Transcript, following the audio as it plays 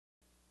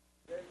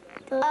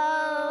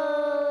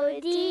Oh,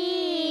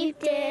 deep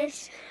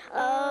dish,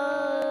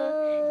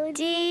 oh,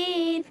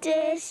 deep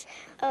dish,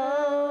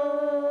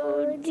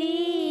 oh,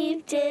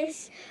 deep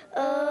dish,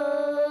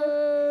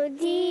 oh,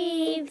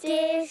 deep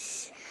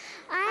dish.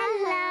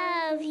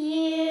 I love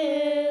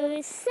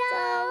you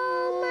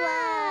so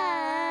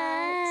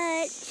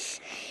much.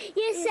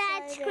 You're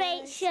such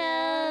great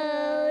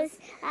shows.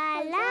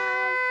 I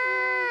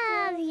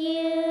love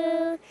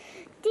you,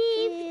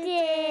 deep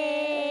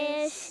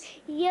dish.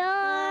 You're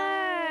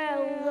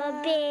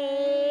a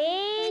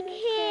big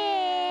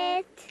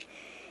hit,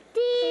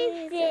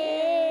 deep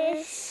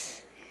dish.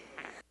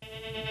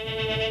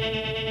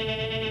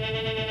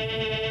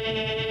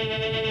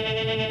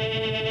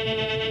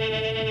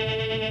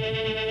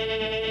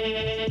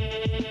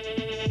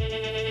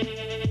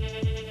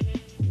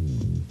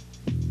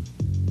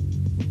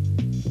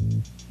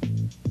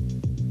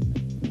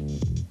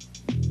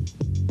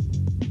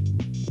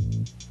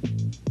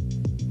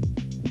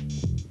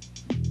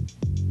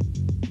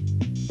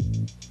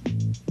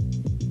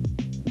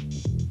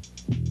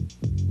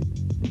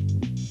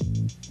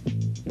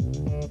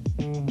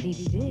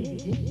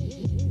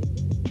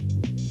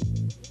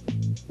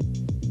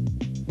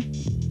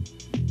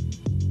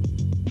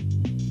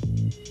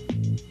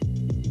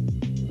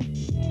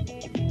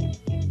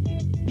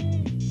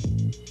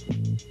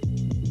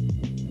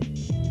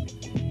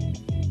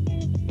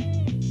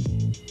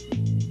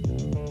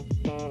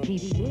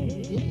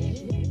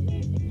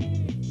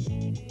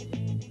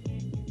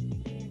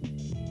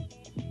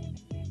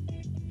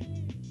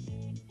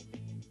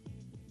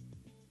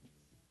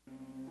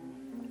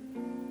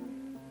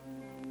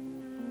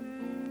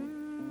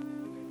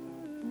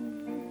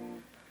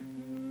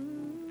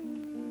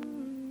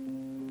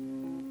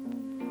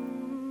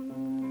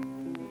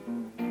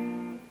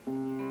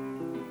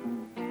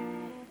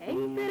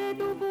 Entre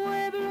tu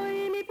pueblo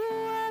y mi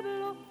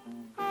pueblo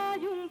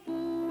hay un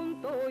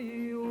punto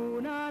y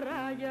una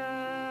raya.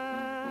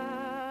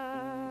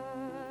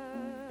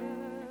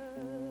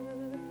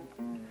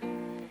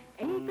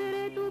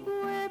 Entre tu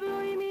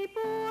pueblo y mi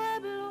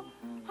pueblo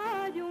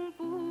hay un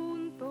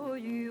punto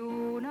y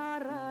una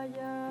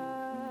raya.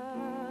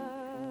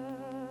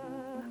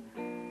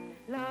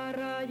 La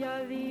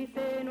raya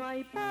dice no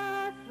hay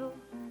paso,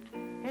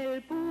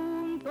 el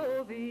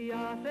punto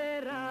vía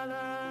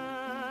cerrada.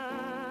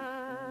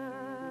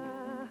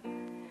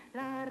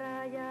 La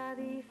raya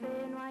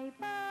dice no hay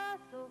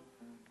paso,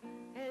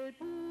 el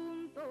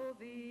punto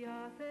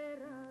vía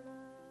cerrada.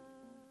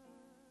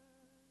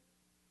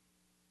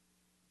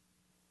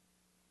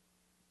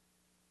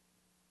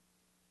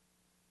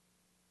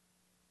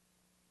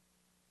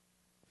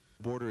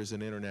 Border is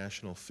an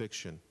international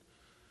fiction.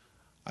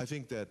 I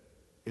think that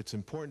it's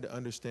important to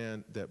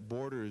understand that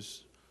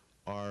borders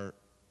are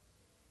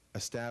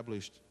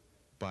established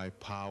by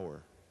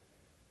power.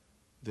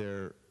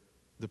 They're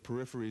the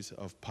peripheries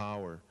of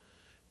power,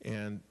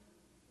 and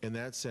in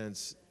that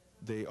sense,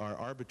 they are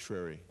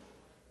arbitrary.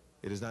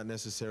 It is not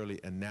necessarily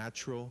a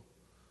natural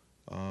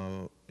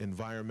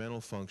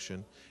environmental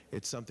function.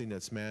 It's something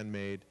that's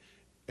man-made,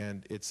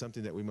 and it's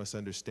something that we must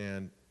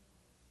understand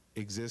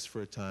exists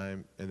for a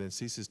time and then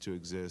ceases to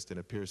exist and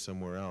appears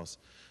somewhere else.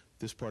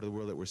 This part of the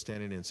world that we're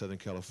standing in, Southern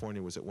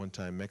California, was at one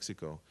time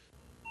Mexico.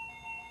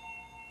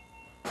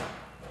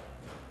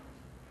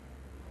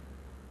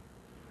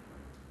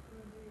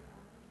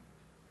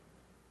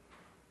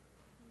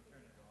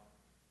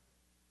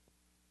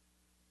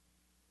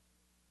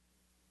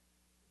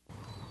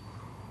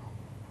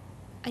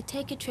 I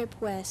take a trip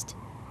west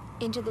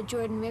into the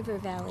Jordan River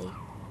Valley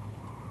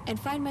and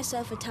find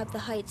myself atop the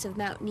heights of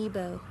Mount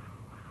Nebo.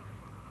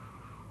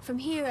 From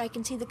here I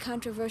can see the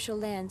controversial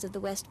lands of the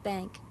West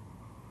Bank,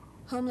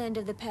 homeland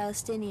of the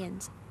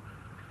Palestinians,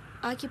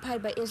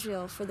 occupied by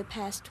Israel for the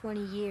past 20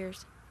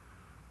 years.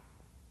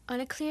 On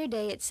a clear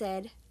day, it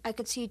said, I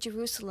could see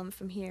Jerusalem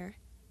from here.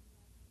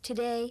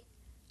 Today,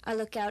 I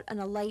look out on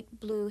a light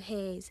blue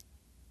haze,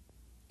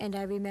 and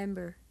I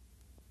remember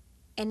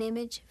an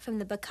image from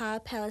the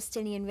Bekaa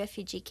Palestinian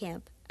refugee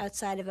camp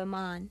outside of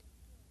Amman.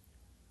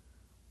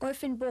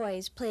 Orphan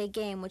boys play a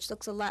game which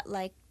looks a lot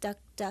like Duck,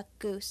 Duck,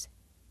 Goose.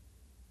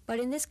 But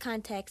in this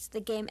context,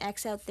 the game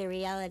acts out their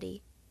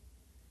reality.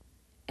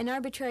 An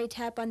arbitrary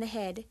tap on the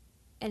head,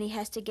 and he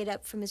has to get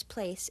up from his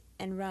place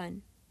and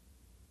run.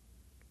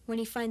 When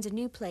he finds a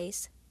new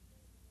place,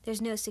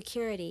 there's no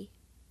security.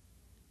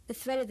 The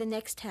threat of the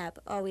next tap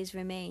always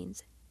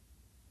remains.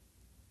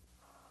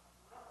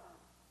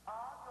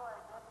 All your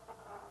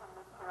identification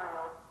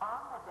materials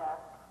on the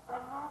desk,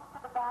 then move to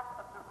the back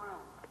of the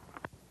room.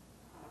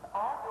 Keep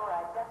all your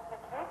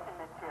identification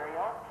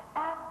materials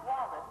and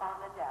wallet on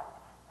the desk.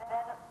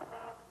 Then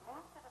please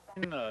move to the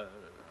back. In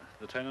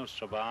the town of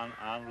Strabane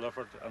and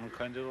Lifford and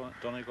County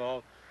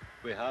Donegal,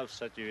 we have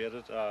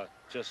situated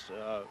just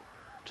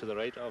to the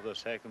right of the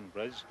second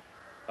bridge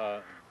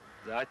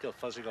the actual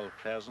physical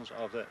presence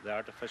of the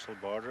artificial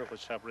border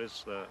which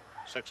separates the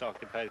 6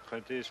 occupied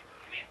counties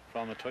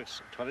from the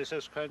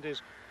 26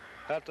 counties.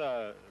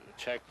 That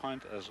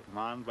checkpoint is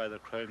manned by the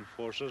Crown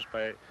Forces,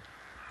 by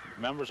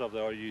members of the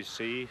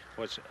RUC,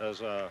 which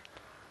is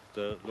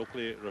the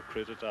locally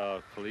recruited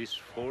police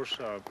force,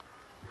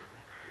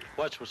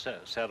 which was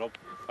set up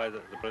by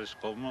the British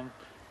government.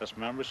 This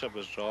membership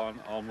is drawn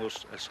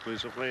almost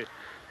exclusively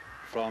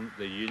from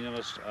the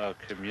unionist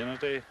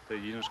community, the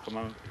unionist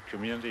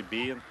community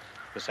being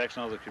the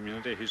section of the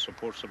community who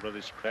supports the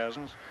British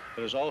presence.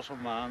 It is also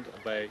manned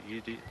by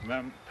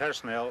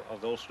personnel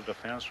of the Ulster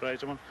Defence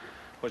Regiment,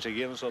 which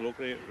again is a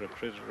locally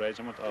recruited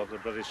regiment of the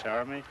British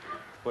Army,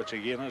 which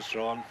again is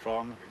drawn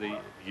from the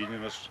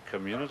unionist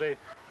community.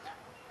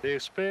 The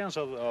experience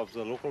of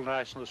the local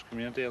nationalist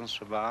community in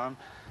Strabane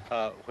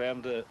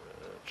when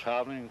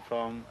travelling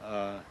from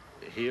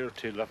here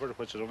to Lifford,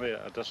 which is only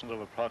a distance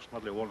of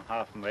approximately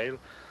 1/2 mile,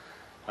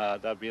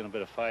 that being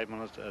about a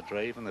 5-minute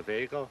drive in the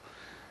vehicle,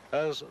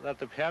 is that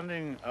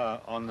depending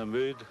on the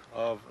mood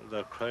of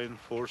the Crown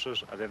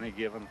forces at any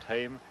given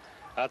time,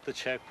 at the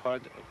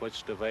checkpoint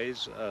which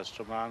divides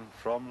Strabane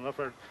from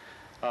Lifford,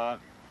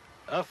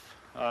 if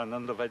an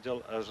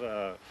individual is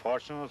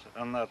fortunate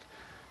in that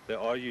the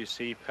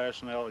RUC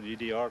personnel,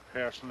 UDR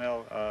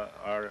personnel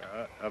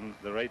are in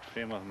the right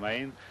frame of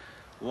mind,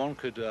 one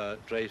could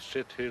drive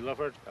straight to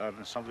Lifford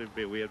and simply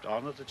be waved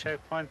on at the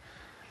checkpoint.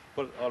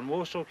 But on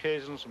most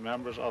occasions,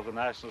 members of the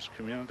nationalist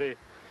community,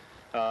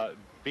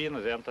 being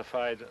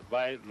identified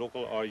by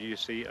local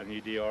RUC and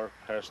UDR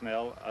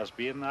personnel as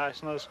being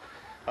nationalists,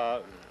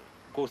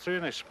 go through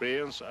an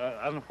experience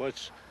in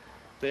which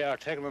they are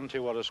taken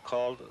into what is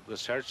called the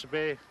search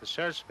bay. The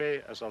search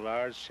bay is a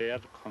large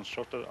shed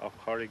constructed of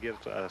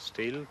corrugated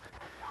steel.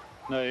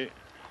 Now,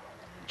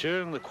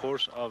 during the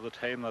course of the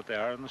time that they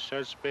are in the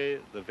search bay,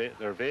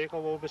 their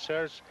vehicle will be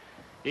searched.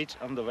 Each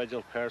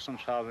individual person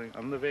travelling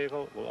in the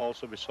vehicle will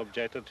also be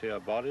subjected to a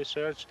body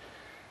search,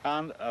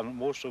 and on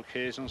most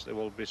occasions they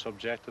will be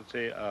subjected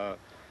to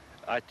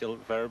actual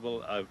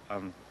verbal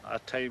and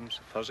at times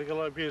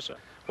physical abuse,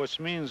 which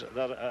means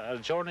that a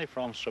journey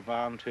from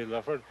Strabane to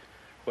Lifford,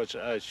 which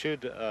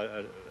should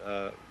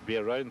be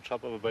a round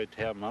trip of about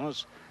 10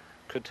 minutes,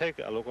 could take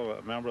a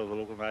member of the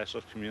local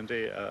nationalist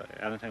community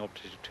anything up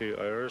to 2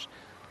 hours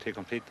to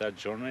complete that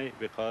journey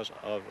because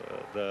of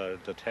the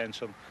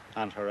detention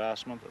and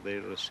harassment they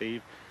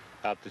receive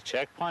at the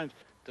checkpoint.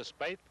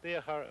 Despite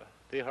the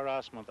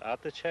harassment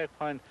at the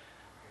checkpoint,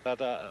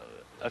 that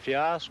if you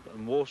ask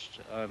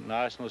most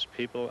nationalist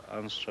people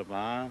in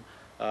Strabane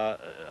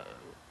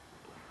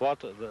what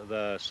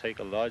the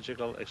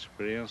psychological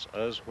experience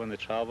is when they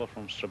travel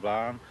from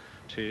Strabane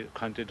to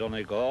County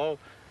Donegal,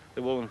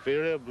 they will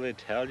invariably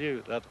tell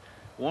you that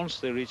once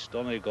they reach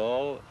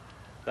Donegal,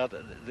 that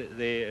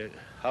they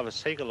have a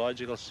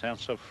psychological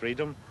sense of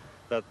freedom,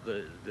 that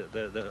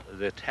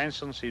the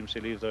tension seems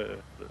to leave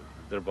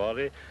their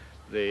body.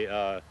 They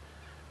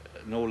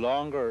no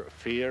longer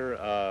fear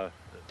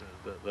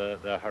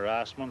the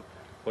harassment,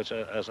 which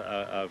is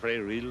a very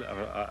real,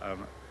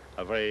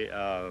 a very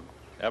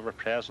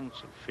ever-present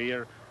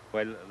fear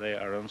while they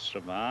are in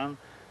Strabane.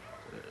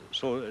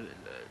 So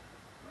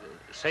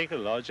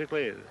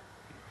psychologically,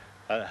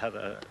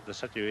 the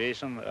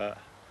situation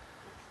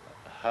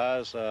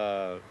has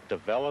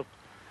developed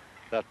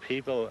that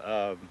people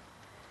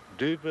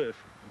do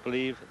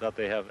believe that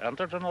they have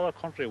entered another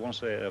country once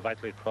they have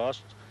actually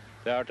crossed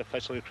the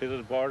artificially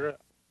created border.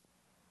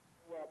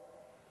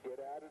 Get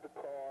out of the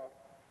car,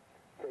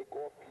 take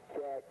off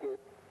your jacket,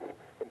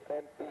 and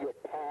empty your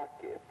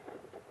pockets.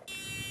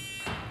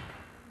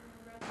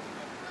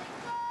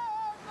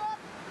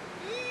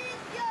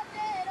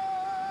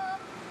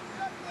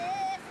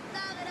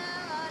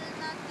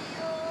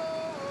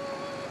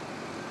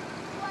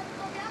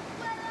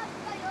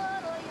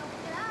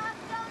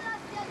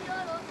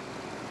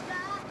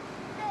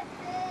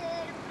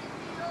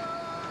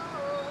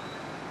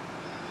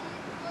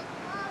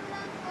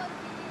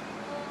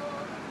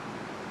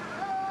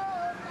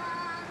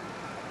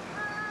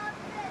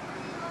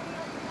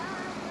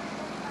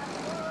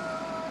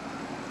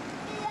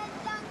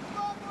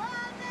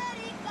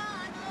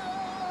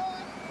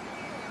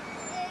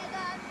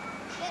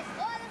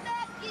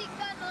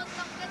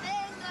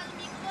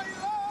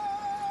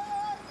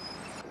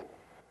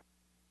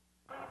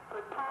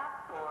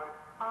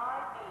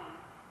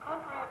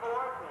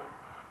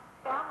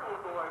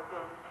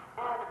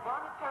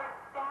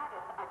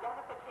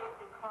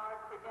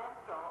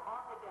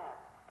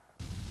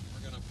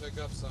 Pick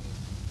up some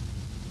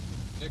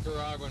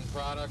Nicaraguan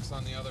products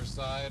on the other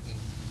side and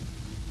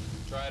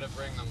try to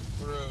bring them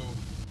through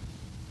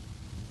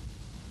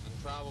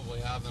and probably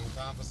have them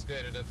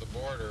confiscated at the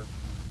border.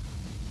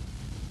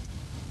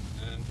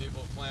 And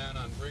people plan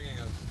on bringing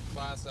a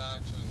class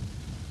action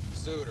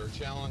suit or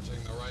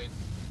challenging the right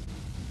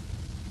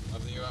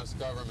of the U.S.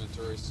 government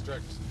to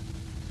restrict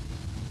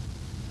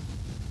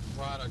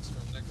products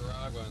from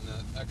Nicaragua and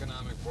that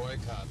economic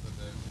boycott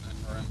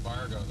that or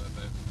embargo that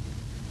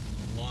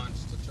they've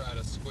launched to try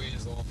to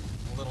squeeze a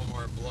little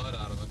more blood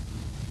out of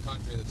a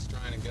country that's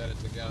trying to get it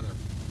together.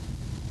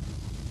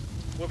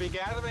 We'll be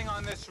gathering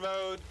on this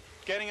road,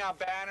 getting our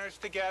banners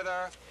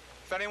together.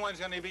 If anyone's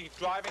going to be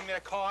driving their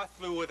car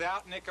through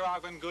without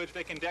Nicaraguan goods,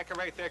 they can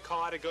decorate their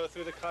car to go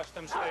through the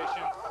customs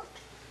station.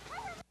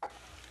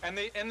 And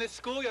in the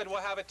schoolyard,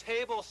 we'll have a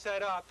table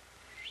set up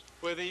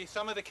where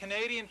some of the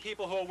Canadian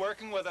people who are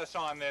working with us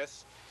on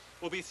this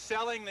will be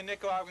selling the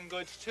Nicaraguan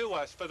goods to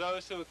us for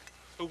those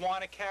who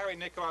want to carry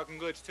Nicaraguan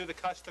goods to the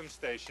customs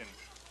station.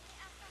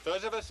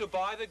 Those of us who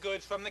buy the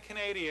goods from the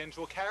Canadians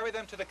will carry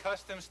them to the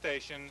customs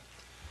station,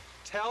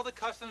 tell the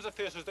customs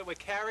officials that we're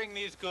carrying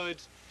these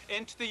goods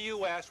into the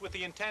U.S. with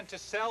the intent to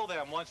sell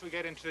them once we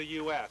get into the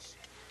U.S.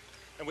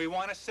 And we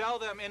want to sell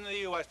them in the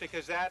U.S.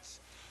 because that's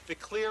the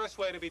clearest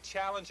way to be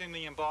challenging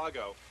the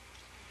embargo.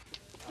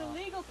 The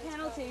legal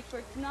penalty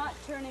for not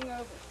turning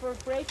over, for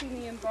breaking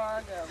the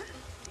embargo,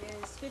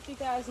 is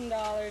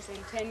 $50,000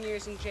 and 10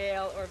 years in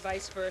jail, or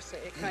vice versa.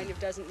 It kind of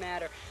doesn't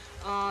matter.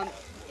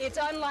 It's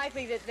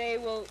unlikely that they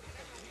will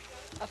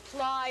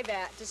apply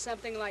that to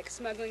something like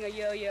smuggling a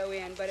yo-yo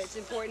in, but it's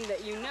important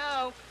that you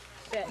know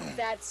that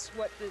that's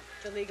what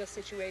the legal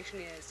situation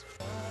is.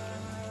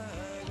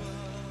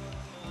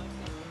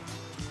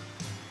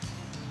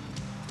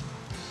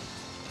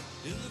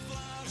 In the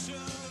flash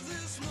of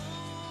this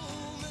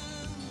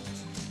moment,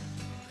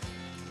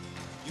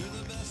 you're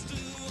the best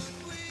of what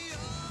we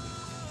are.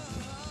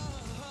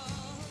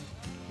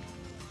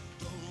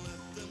 Don't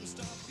let them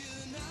stop you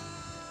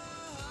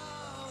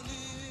now,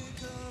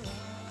 Nicaragua.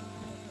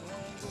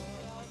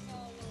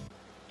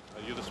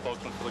 Are you the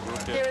spokesman for the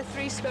group here? There are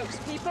 3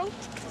 spokespeople.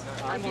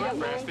 I'm one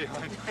brass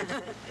behind.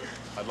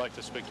 I'd like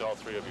to speak to all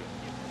 3 of you.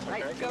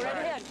 Right, go right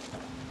ahead.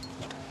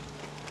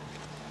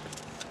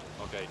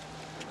 Okay.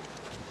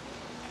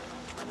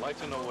 I'd like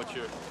to know what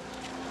your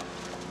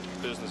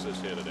business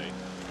is here today.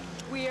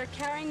 We are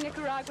carrying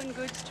Nicaraguan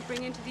goods to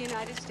bring into the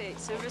United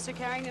States. Some of us are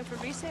carrying them for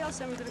resale,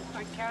 some of them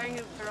are carrying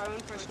them for our own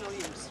personal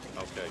use.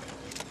 Okay.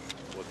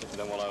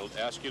 Then what I'll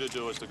ask you to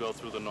do is to go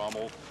through the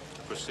normal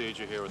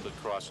procedure here at the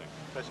crossing.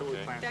 That's what we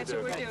plan to do. That's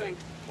what we're doing.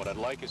 What I'd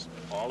like is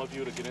all of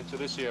you to get into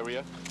this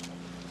area.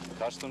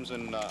 Customs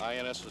and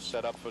INS is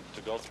set up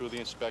to go through the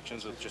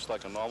inspections just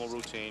like a normal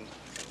routine.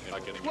 You're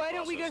not getting Why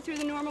don't we go through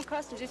the normal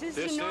customs? If this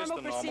is a normal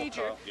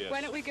procedure, yes. why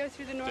don't we go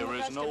through the normal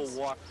customs? There is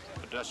no walk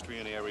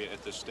pedestrian area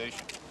at this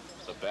station.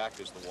 The back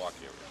is the walk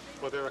area.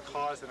 Well, there are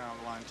cars that are on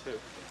the line, too.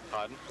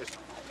 Pardon? There's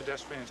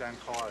pedestrians and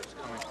cars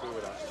coming through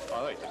with us.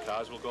 All right, the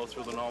cars will go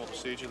through the normal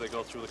procedure. They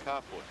go through the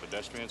carport.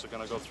 Pedestrians are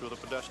going to go through the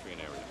pedestrian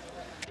area.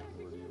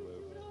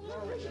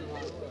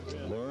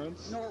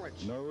 Lawrence?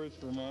 Norwich,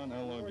 Vermont.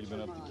 How long have you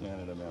been up to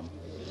Canada, ma'am?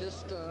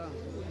 Just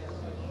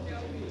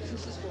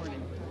since this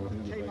morning.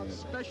 Came up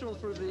special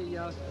for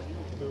the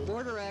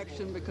border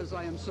action because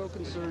I am so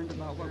concerned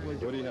about what we're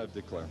doing. What do you have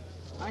to declare?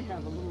 I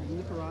have a little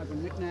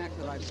Nicaraguan knick-knack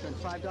that I've spent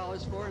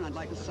 $5 for, and I'd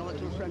like to sell it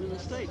to a friend in the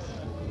States.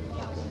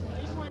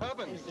 What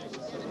happened?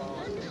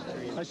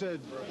 I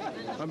said,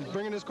 I'm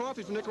bringing this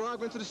coffee from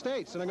Nicaragua into the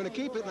States, and I'm going to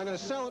keep it, and I'm going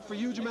to sell it for a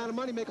huge amount of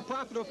money, make a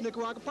profit off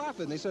Nicaragua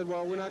profit. And they said,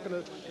 well, we're not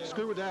going to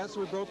screw with that,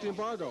 so we broke the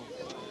embargo.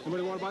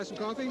 Anybody want to buy some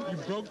coffee? You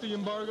broke the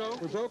embargo?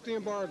 We broke the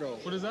embargo.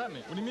 What does that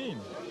mean? What do you mean?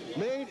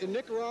 Made in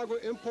Nicaragua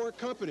Import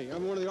Company.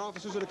 I'm one of the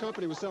officers of the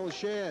company. We're selling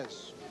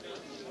shares.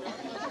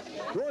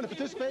 You want to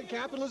participate in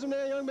capitalism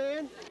there, young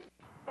man?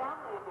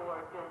 Family of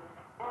origin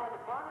and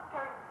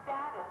monetary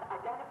status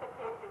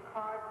identification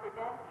card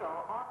credential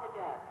on the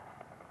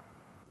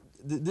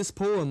desk. This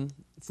poem,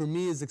 for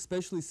me, is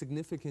especially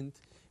significant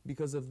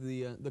because of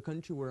the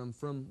country where I'm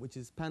from, which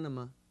is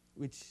Panama,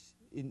 which,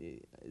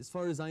 as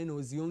far as I know,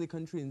 is the only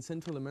country in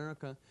Central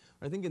America,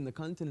 or I think in the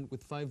continent,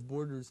 with 5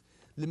 borders,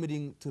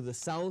 limiting to the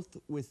south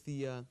with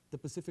the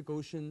Pacific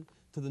Ocean,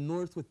 to the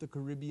north with the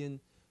Caribbean,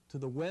 to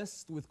the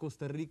west with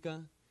Costa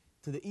Rica,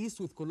 to the east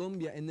with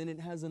Colombia, and then it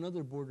has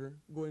another border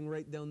going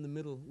right down the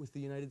middle with the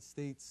United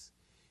States,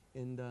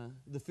 and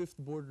the 5th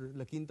border,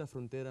 La Quinta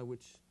Frontera,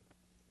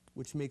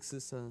 which makes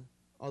this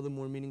all the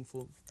more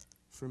meaningful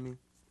for me.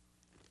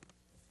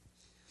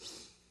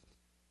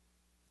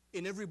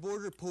 In every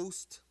border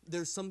post,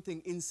 there's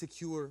something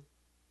insecure.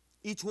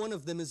 Each one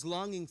of them is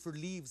longing for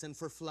leaves and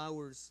for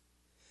flowers.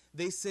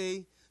 They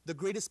say the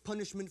greatest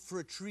punishment for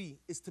a tree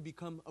is to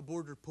become a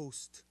border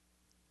post.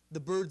 The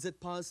birds that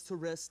pause to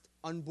rest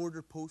on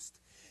border post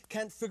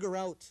can't figure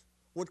out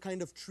what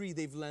kind of tree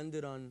they've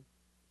landed on.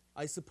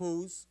 I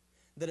suppose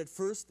that at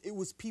first it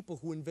was people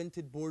who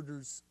invented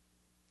borders,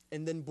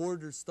 and then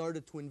borders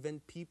started to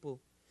invent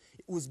people.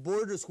 It was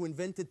borders who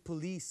invented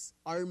police,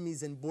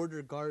 armies, and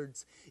border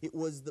guards. It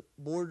was the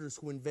borders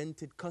who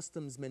invented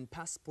customs men,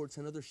 passports,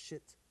 and other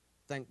shit.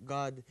 Thank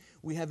God,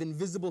 we have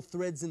invisible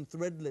threads and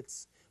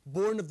threadlets,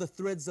 born of the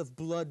threads of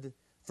blood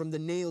from the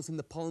nails in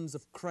the palms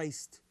of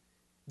Christ.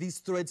 These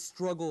threads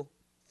struggle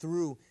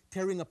through,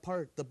 tearing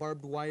apart the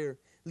barbed wire,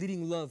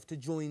 leading love to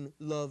join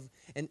love,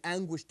 and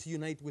anguish to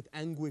unite with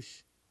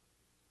anguish.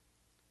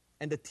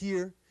 And a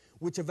tear,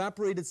 which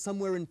evaporated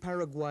somewhere in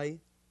Paraguay,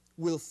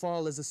 will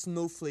fall as a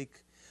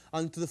snowflake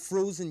onto the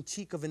frozen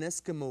cheek of an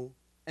Eskimo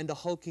and a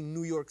hulking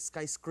New York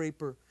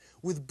skyscraper,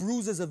 with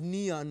bruises of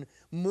neon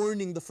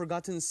mourning the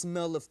forgotten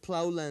smell of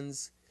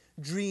plowlands,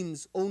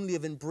 dreams only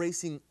of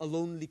embracing a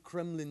lonely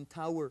Kremlin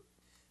tower.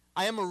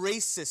 I am a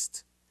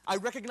racist. I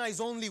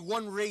recognize only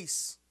one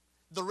race,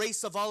 the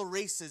race of all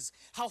races.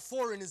 How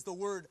foreign is the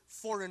word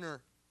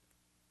foreigner?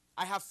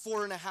 I have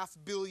 4.5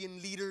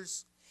 billion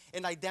liters,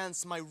 and I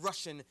dance my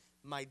Russian,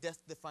 my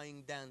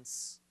death-defying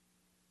dance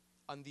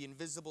on the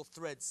invisible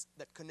threads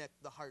that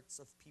connect the hearts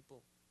of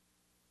people.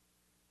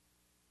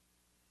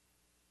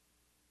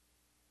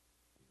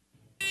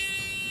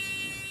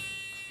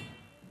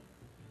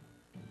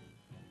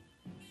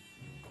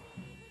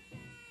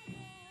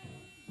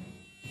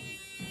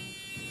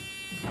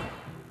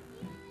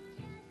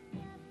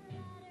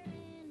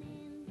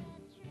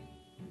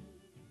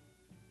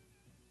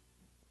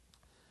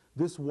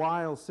 This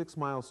wild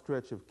 6-mile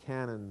stretch of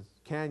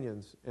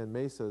canyons and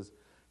mesas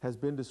has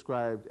been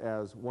described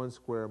as 1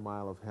 square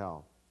mile of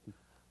hell.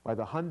 By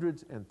the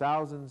hundreds and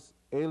thousands,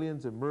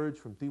 aliens emerge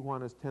from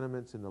Tijuana's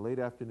tenements in the late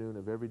afternoon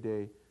of every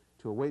day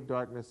to await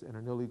darkness and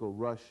an illegal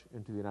rush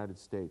into the United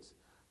States.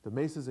 The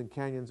mesas and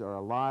canyons are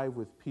alive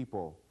with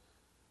people,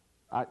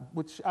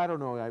 which I don't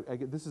know,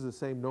 this is the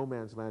same no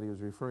man's land he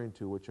was referring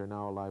to, which are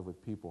now alive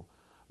with people.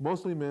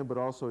 Mostly men, but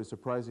also a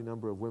surprising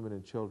number of women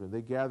and children.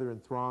 They gather in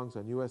throngs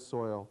on U.S.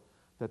 soil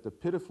that the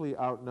pitifully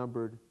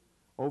outnumbered,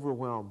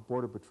 overwhelmed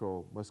Border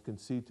Patrol must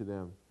concede to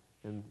them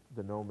in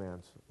the no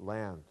man's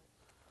land.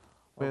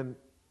 When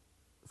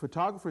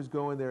photographers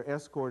go in there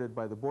escorted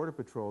by the Border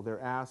Patrol, they're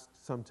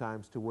asked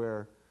sometimes to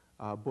wear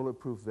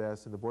bulletproof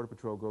vests, and the Border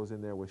Patrol goes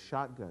in there with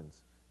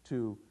shotguns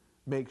to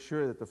make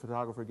sure that the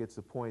photographer gets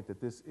the point that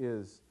this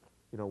is,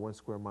 1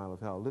 square mile of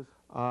hell.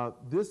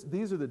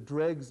 These are the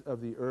dregs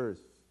of the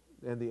earth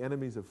and the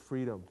enemies of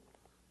freedom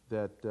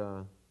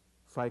that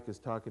Fike is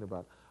talking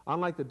about.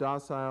 Unlike the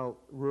docile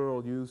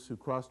rural youths who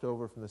crossed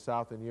over from the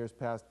South in years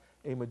past,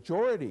 a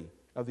majority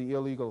of the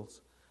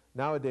illegals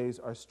nowadays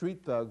are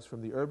street thugs from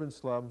the urban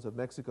slums of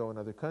Mexico and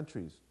other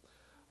countries.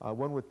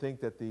 One would think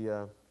that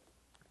the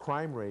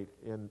crime rate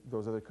in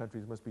those other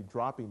countries must be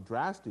dropping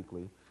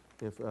drastically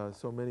if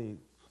so many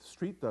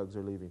street thugs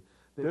are leaving.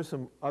 There's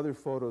some other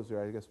photos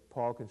there. I guess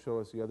Paul can show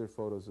us the other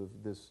photos of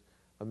this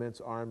immense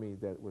army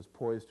that was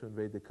poised to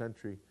invade the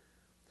country.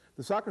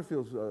 The soccer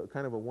field's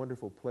kind of a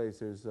wonderful place.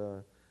 There's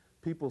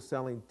people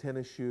selling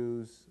tennis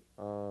shoes,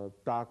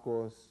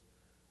 tacos.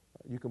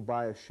 You can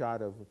buy a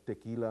shot of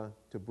tequila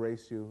to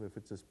brace you if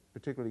it's a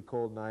particularly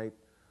cold night,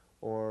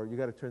 or you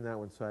got to turn that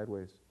one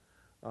sideways.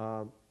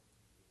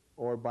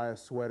 Or buy a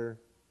sweater.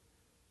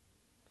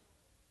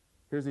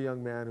 Here's a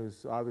young man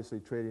who's obviously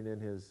trading in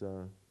his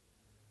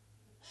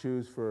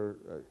shoes for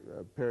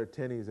a pair of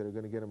tennies that are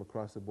going to get him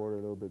across the border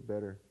a little bit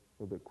better,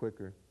 a little bit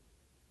quicker.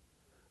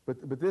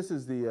 But this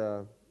is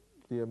the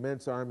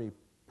immense army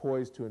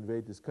poised to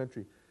invade this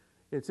country.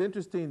 It's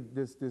interesting,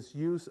 this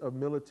use of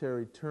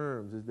military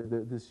terms,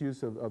 this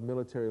use of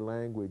military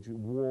language,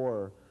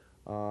 war,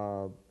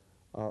 a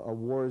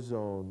war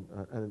zone,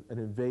 an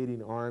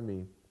invading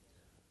army.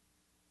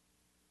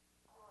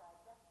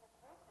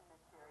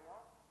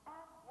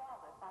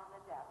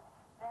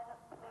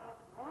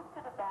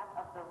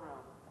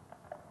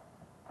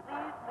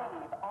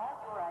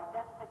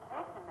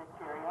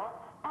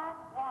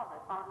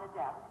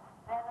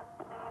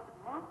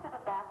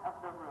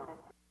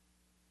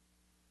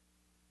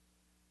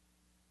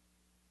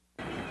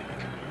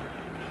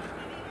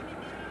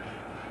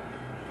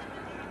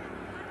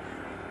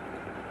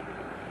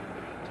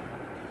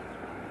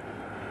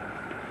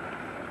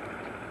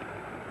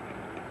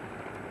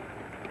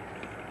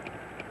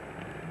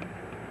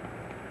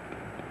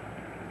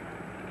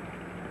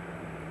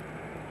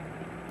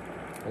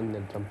 En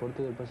el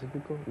transporte del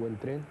Pacífico o en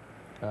tren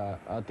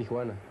a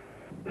Tijuana.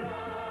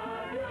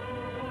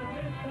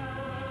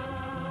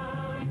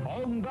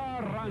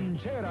 Onda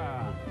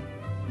Ranchera.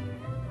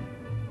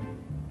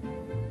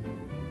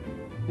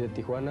 De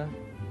Tijuana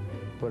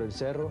por el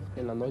cerro,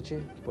 en la noche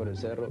por el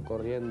cerro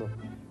corriendo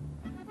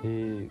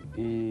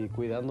y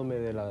cuidándome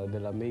de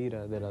la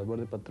migra, de la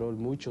Border Patrol,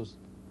 muchos.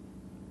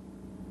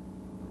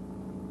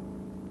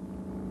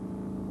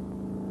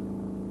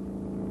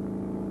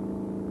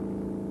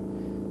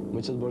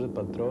 Muchos Border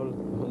Patrol,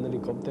 un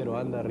helicóptero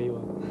anda arriba,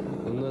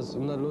 unas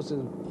luces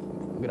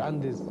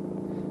grandes,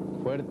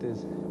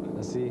 fuertes,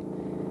 así.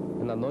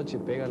 En la noche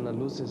pegan las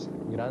luces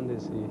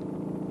grandes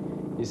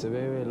y se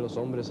ve los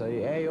hombres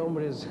ahí, ¡hey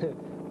hombres,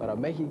 para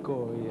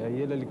México! Y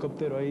ahí el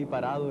helicóptero ahí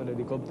parado, el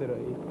helicóptero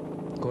ahí,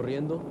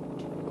 corriendo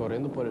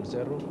por el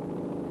cerro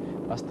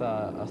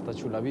hasta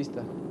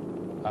Chulavista,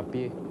 a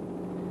pie.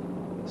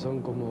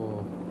 Son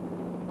como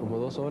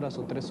 2 horas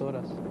o 3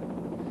 horas.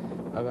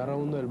 Agarra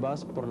uno el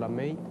bus por la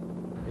Main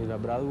y la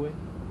Broadway.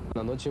 En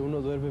la noche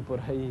uno duerme por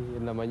ahí.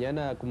 En la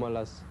mañana, como a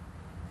las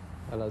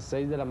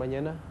 6 de la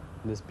mañana,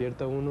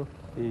 despierta uno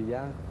y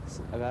ya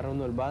agarra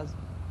uno el bus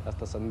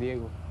hasta San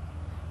Diego.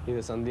 Y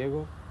de San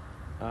Diego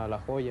a La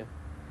Joya.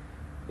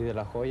 Y de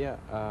La Joya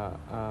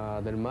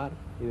a Del Mar.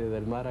 Y de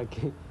Del Mar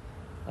aquí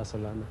a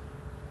Solana.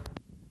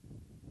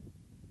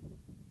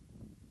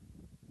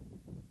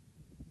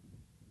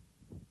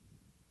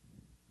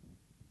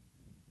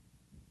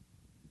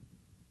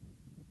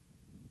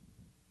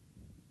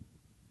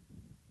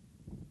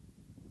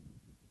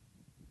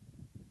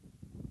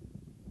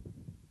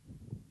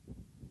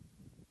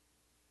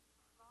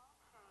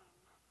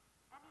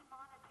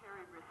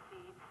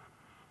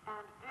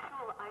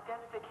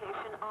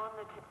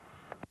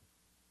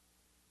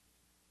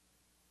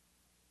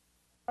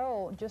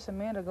 Oh, just a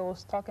minute ago, I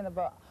was talking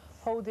about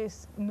how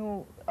this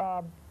new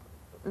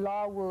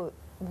law will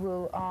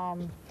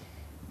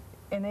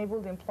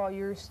enable the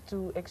employers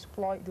to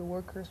exploit the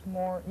workers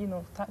more, you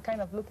know,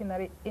 kind of looking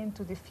at it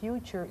into the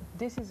future.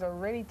 This is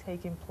already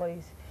taking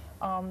place.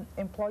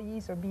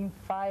 Employees are being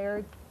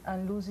fired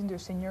and losing their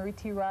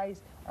seniority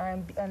rights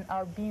and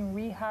are being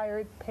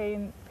rehired,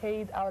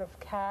 paid out of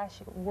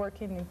cash,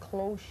 working in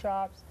clothes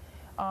shops.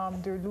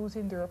 They're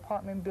losing their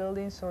apartment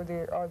buildings, or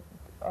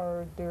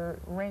their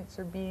rents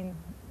are being,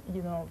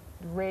 you know,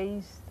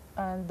 raised.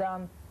 And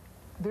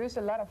there is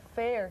a lot of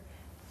fear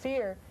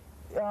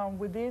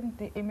within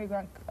the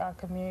immigrant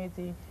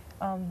community.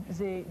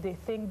 They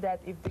think that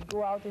if they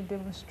go out in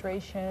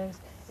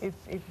demonstrations, if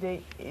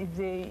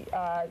they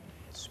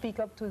speak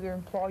up to their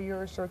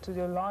employers or to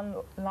their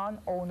land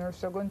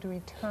owners, they're going to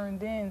be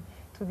turned in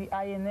to the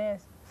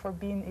INS for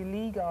being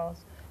illegals.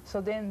 So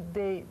then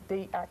they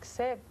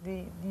accept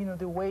the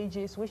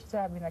wages, which they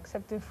have been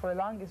accepting for the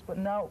longest, but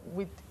now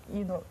with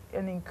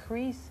an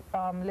increased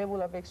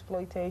level of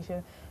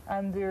exploitation,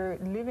 and their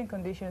living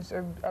conditions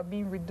are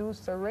being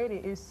reduced already.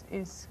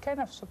 Is kind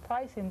of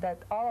surprising that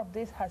all of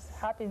this has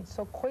happened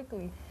so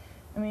quickly.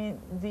 I mean,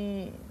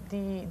 the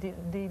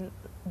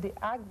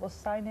act was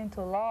signed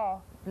into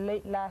law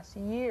late last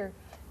year,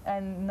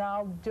 and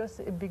now just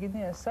at the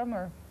beginning of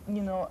summer,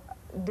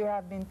 there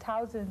have been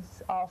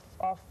thousands of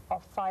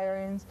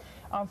firings.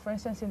 For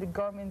instance, in the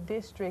government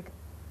district,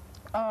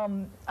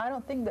 I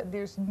don't think that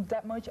there's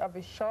that much of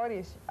a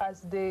shortage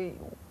as they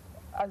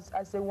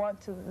want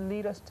to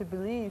lead us to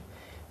believe.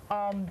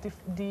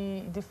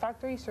 The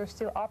factories are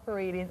still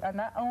operating, and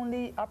not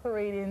only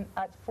operating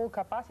at full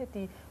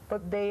capacity,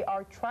 but they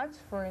are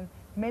transferring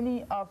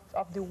many of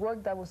the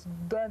work that was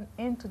done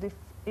into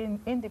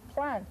in the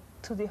plant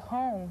to the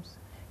homes.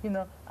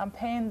 I'm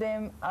paying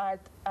them at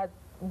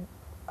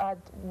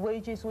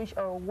wages which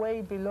are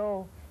way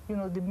below,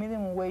 the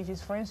minimum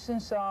wages. For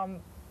instance,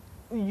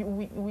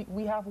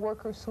 we have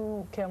workers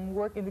who can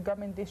work in the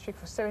government district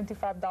for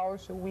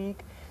 $75 a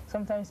week,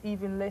 sometimes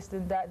even less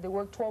than that. They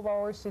work 12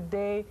 hours a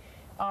day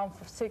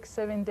for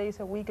 6-7 days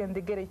a week, and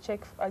they get a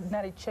check,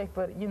 not a check,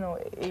 but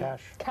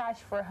cash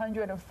for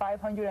 $105,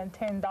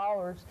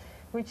 $110,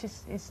 which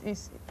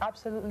is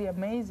absolutely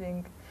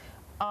amazing.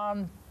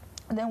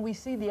 Then we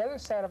see the other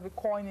side of the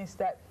coin is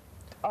that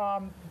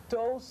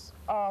those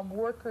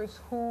workers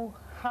who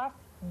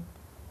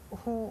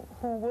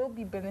will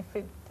be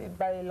benefited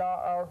by the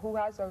law, or who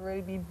has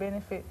already been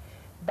benefited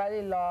by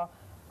the law,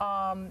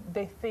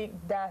 they think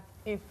that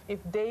if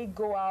they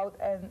go out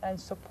and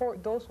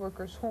support those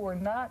workers who are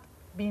not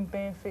being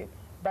benefited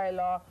by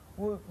law,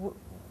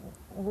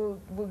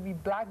 will be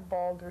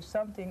blackballed or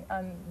something,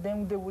 and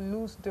then they will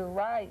lose the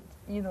right,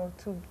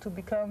 to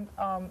become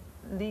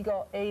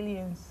legal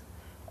aliens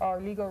or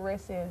legal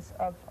residents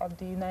of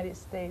the United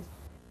States.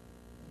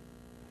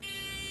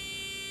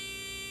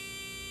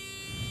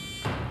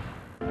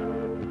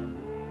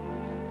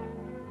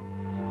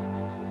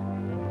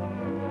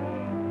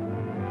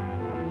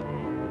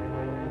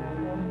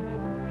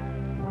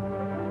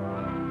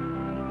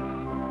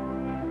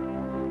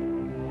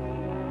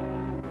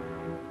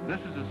 This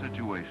is a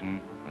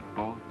situation that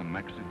both the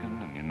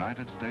Mexican and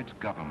United States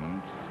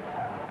governments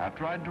have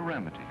tried to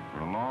remedy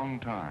for a long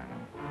time,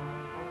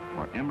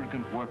 where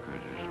immigrant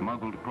workers are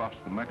smuggled across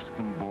the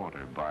Mexican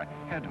border by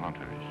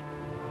headhunters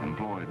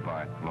employed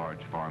by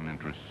large farm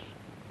interests.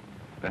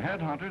 The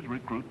headhunters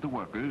recruit the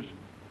workers,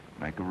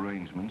 make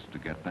arrangements to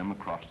get them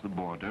across the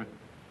border,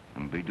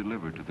 and be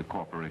delivered to the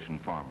corporation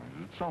farmers.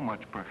 It's so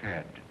much per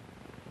head.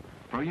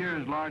 For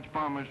years, large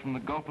farmers from the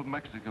Gulf of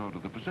Mexico to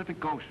the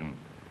Pacific Ocean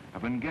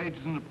have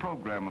engaged in a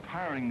program of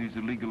hiring these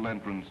illegal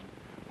entrants,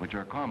 which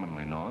are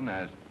commonly known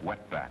as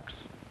wetbacks.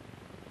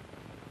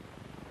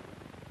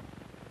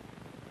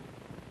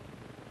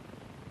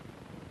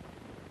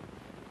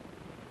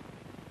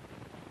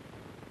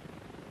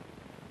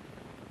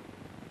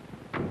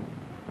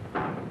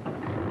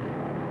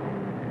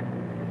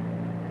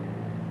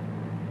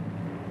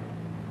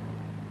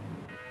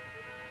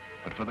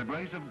 But for the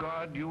grace of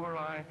God, you or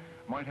I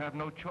might have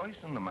no choice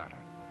in the matter,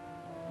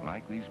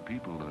 like these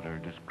people that are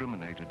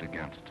discriminated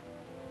against.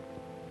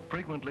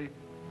 Frequently,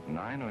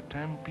 9 or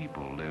 10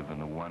 people live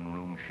in a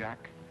one-room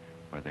shack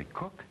where they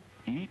cook,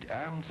 eat,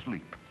 and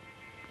sleep.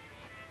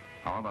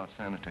 How about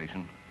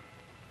sanitation?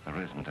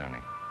 There isn't any.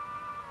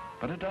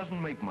 But it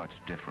doesn't make much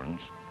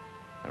difference.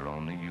 They're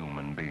only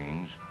human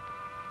beings.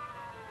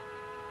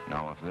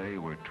 Now, if they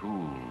were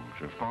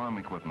tools or farm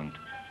equipment,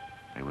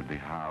 they would be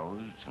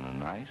housed in a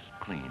nice,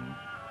 clean,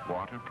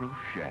 waterproof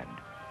shed.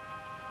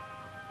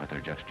 But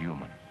they're just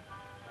human.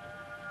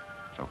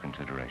 So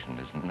consideration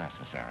isn't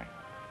necessary.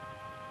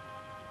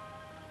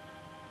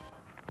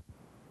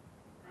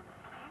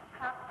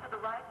 Come to the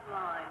right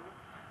line,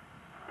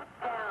 sit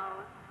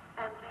down,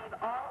 and leave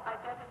all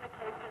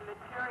identification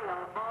material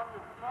on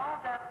the small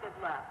basket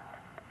left.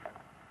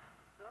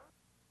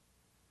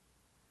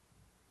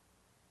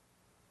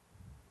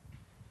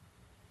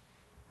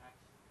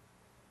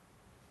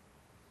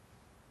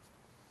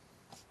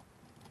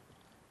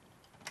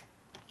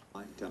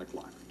 10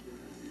 o'clock.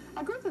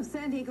 A group of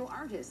San Diego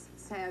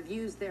artists have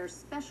used their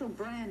special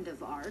brand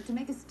of art to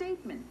make a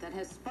statement that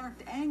has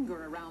sparked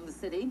anger around the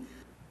city.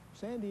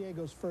 San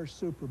Diego's first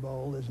Super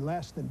Bowl is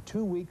less than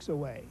 2 weeks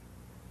away.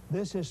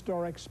 This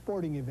historic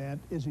sporting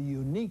event is a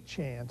unique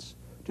chance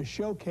to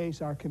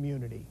showcase our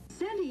community.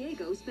 San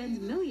Diego spends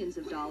millions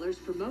of dollars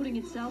promoting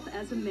itself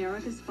as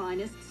America's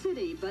finest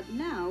city, but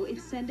now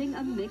it's sending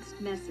a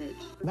mixed message.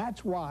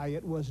 That's why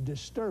it was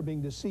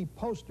disturbing to see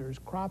posters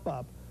crop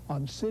up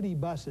on city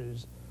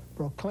buses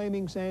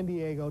proclaiming San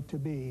Diego to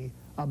be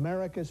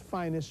America's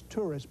finest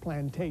tourist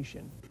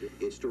plantation.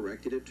 It's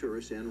directed at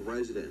tourists and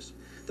residents.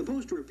 The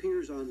poster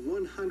appears on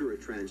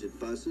 100 transit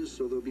buses,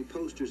 so there'll be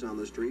posters on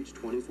the streets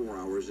 24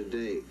 hours a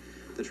day.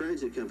 The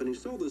transit company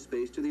sold the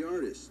space to the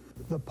artists.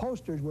 The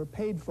posters were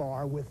paid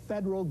for with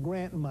federal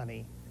grant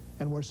money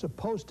and were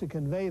supposed to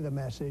convey the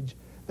message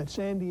that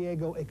San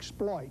Diego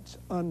exploits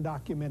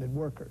undocumented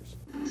workers.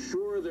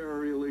 Sure, there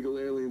are illegal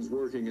aliens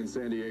working in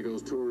San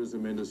Diego's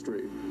tourism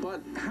industry,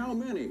 but how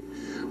many?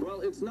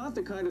 Well, it's not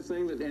the kind of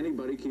thing that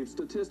anybody keeps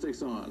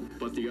statistics on.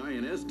 But the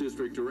INS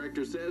district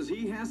director says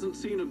he hasn't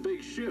seen a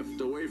big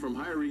shift away from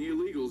hiring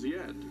illegals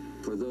yet.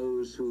 For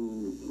those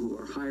who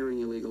are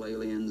hiring illegal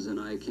aliens, and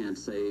I can't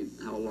say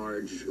how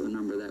large a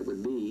number that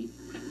would be,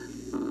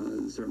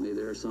 certainly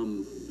there are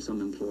some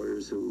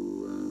employers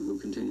who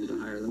continue to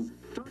hire them.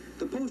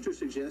 The poster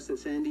suggests that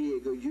San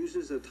Diego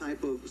uses a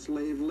type of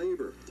slave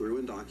labor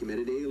through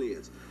undocumented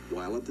aliens,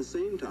 while at the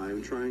same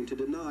time trying to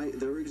deny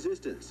their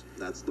existence.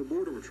 That's the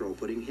Border Patrol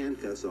putting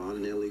handcuffs on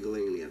an illegal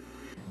alien.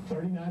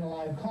 39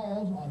 Alive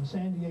calls on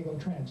San Diego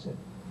Transit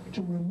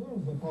to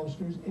remove the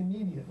posters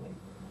immediately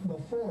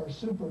before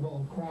Super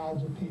Bowl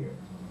crowds appear.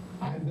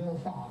 I'm Bill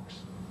Fox,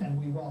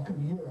 and we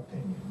welcome your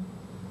opinion.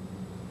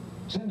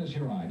 Send us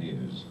your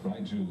ideas.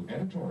 Write to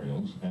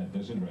editorials at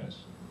this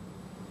address.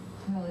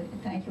 Well,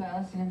 thank you,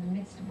 Allison. In the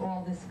midst of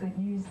all this good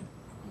news,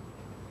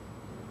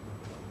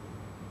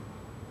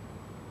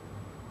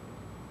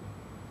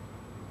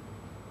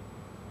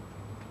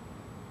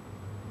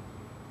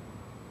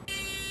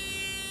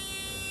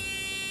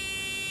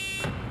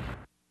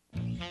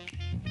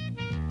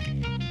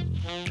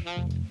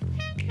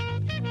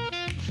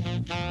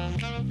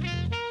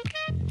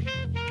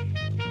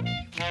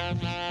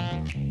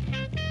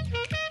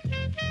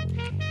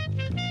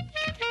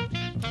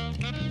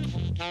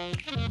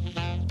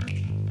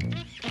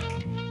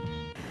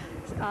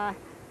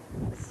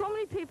 so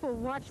many people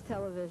watch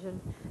television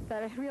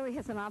that it really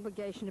has an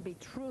obligation to be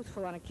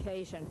truthful on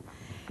occasion.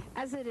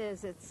 As it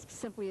is, it's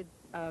simply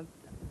a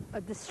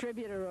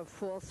distributor of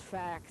false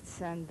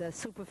facts and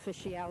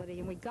superficiality,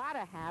 and we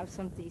gotta have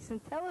some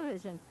decent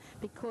television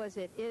because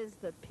it is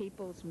the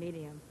people's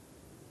medium.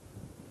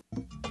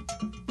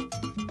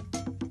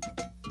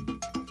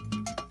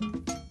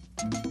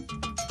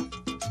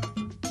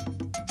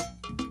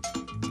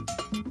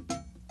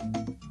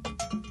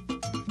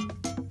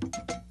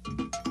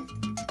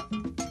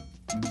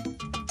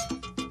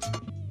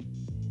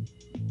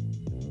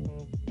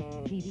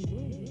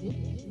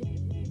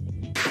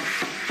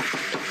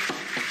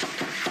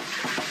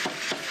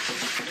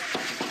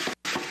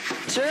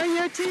 Turn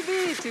your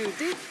TV to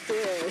Deep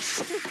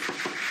Dish.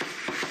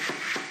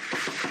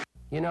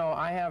 You know,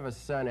 I have a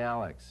son,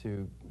 Alex,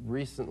 who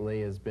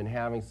recently has been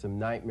having some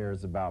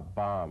nightmares about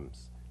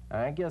bombs.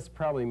 And I guess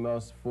probably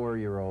most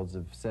 4-year-olds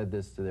have said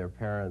this to their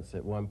parents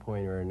at one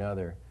point or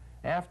another.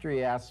 After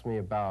he asked me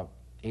about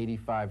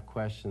 85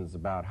 questions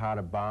about how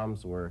do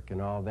bombs work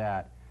and all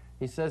that,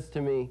 he says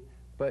to me,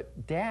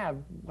 "But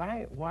Dad,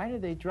 why do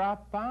they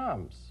drop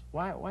bombs?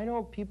 Why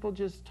don't people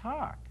just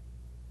talk?"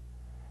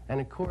 And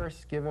of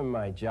course, given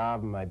my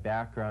job and my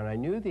background, I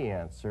knew the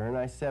answer. And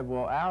I said,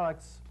 "Well,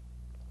 Alex,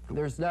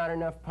 there's not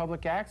enough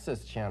public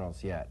access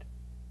channels yet."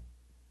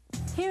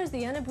 Here's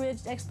the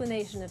unabridged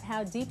explanation of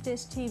how Deep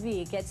Dish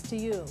TV gets to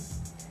you.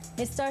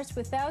 It starts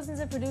with thousands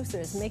of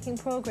producers making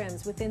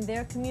programs within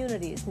their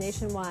communities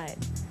nationwide.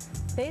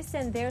 They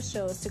send their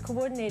shows to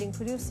coordinating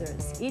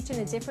producers, each in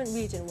a different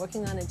region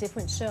working on a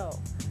different show.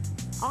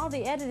 All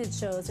the edited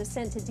shows are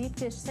sent to Deep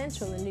Dish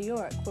Central in New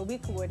York, where we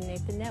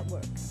coordinate the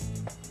network.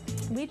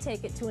 We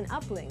take it to an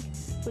uplink,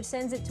 which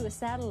sends it to a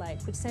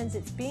satellite, which sends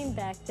its beam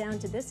back down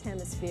to this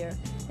hemisphere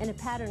in a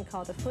pattern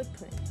called a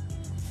footprint.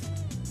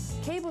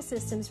 Cable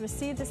systems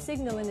receive the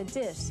signal in a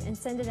dish and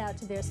send it out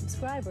to their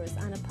subscribers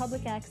on a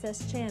public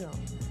access channel,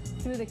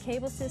 through the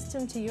cable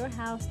system to your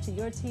house, to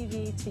your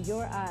TV, to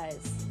your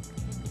eyes.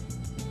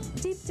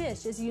 Deep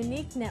Dish is a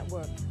unique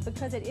network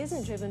because it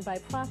isn't driven by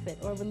profit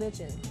or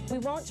religion. We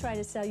won't try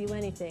to sell you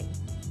anything.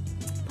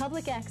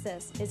 Public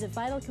access is a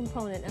vital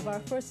component of our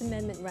First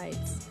Amendment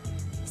rights.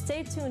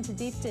 Stay tuned to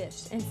Deep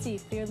Dish and see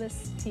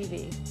Fearless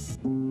TV.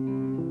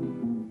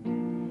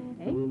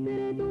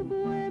 Entre tu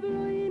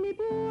pueblo y mi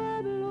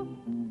pueblo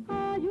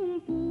hay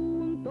un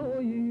punto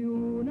y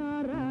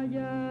una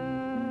raya.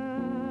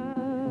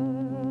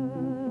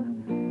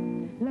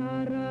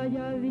 La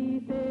raya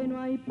dice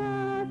no hay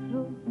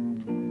paso,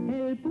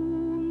 el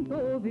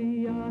punto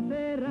vía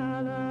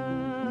cerrada.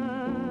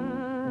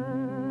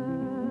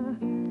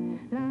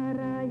 La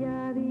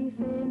raya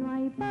dice no hay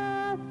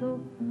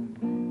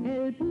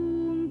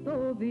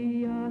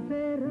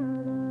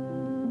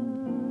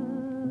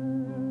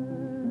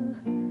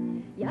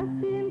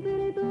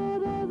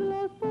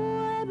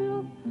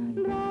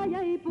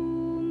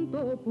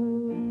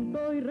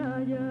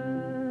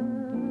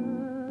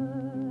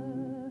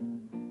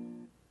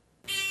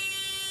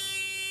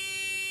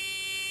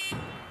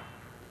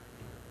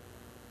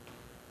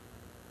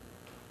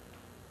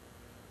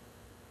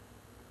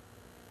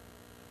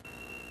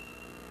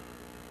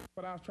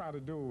What I'll try to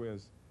do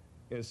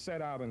is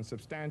set out and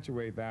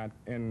substantiate that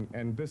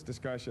in this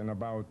discussion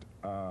about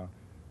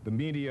the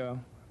media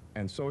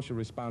and social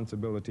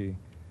responsibility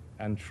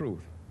and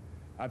truth.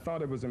 I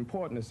thought it was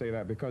important to say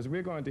that because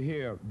we're going to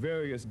hear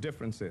various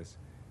differences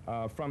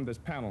from this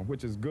panel,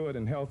 which is good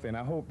and healthy, and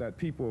I hope that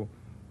people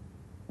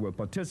will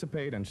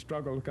participate and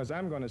struggle, because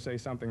I'm going to say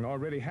something, and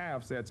already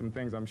have said some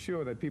things I'm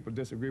sure that people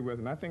disagree with,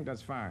 and I think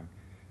that's fine.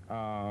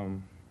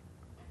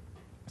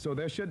 So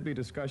there should be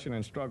discussion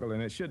and struggle,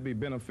 and it should be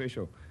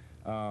beneficial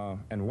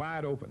and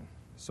wide open,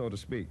 so to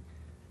speak.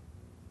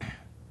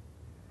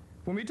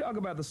 When we talk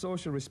about the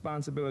social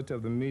responsibility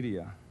of the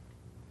media,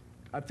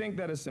 I think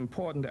that it's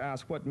important to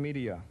ask what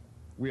media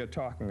we are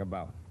talking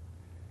about.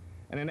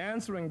 And in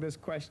answering this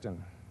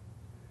question,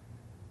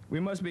 we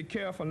must be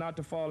careful not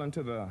to fall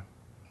into the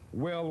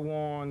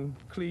well-worn,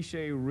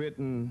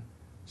 cliche-written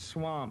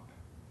swamp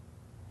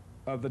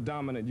of the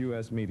dominant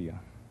U.S. media.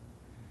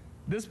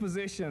 This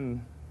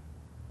position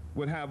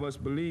would have us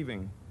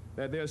believing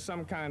that there's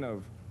some kind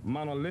of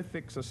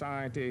monolithic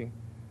society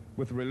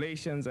with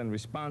relations and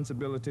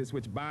responsibilities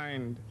which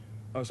bind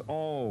us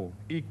all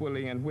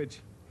equally and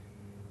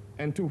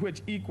to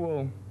which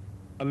equal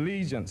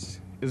allegiance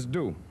is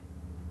due.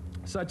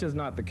 Such is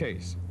not the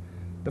case.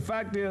 The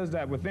fact is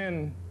that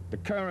within the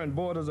current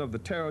borders of the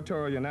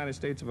territorial United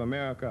States of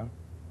America,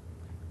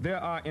 there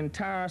are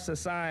entire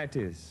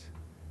societies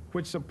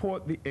which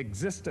support the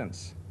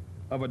existence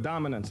of a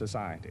dominant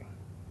society.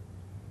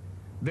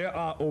 There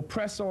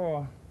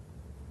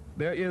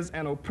is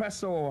an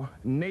oppressor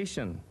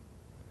nation,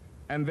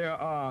 and there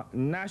are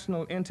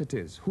national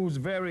entities whose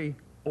very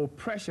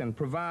oppression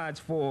provides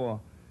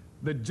for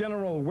the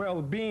general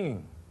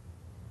well-being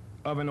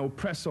of an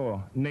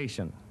oppressor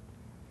nation.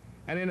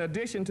 And in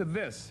addition to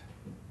this,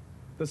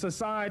 the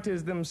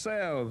societies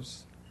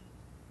themselves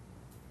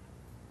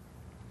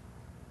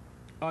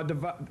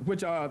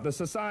which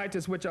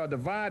are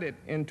divided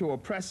into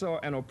oppressor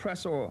and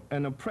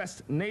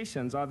oppressed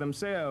nations are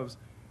themselves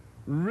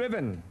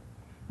riven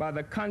by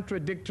the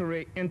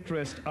contradictory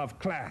interest of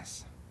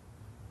class.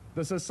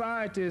 The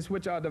societies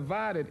which are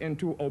divided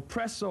into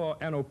oppressor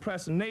and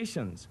oppressed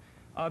nations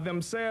are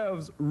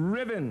themselves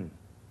riven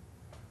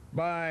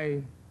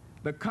by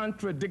the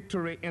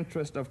contradictory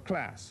interest of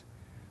class.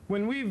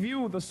 When we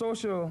view the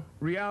social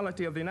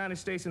reality of the United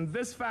States in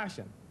this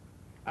fashion,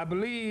 I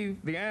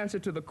believe the answer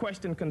to the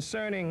question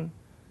concerning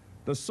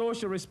the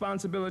social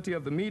responsibility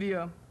of the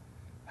media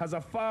has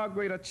a far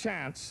greater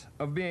chance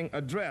of being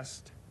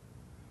addressed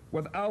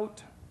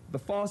without the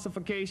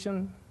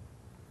falsification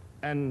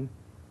and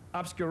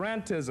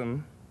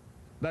obscurantism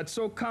that's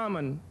so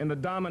common in the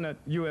dominant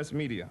U.S.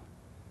 media.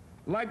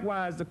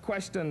 Likewise, the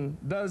question,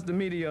 does the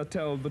media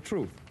tell the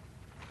truth?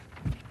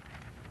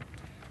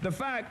 The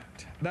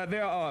fact that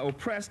there are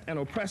oppressed and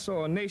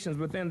oppressor nations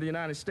within the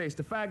United States,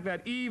 the fact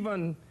that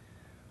even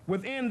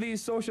within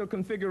these social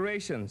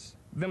configurations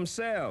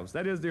themselves,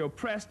 that is the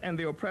oppressed and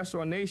the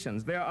oppressor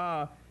nations, there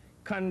are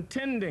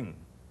contending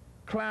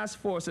class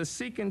forces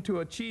seeking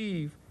to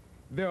achieve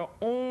their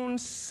own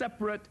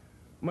separate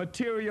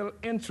material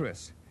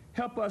interests,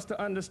 help us to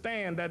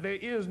understand that there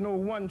is no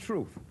one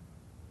truth.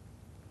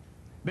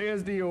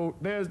 There's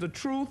the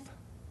truth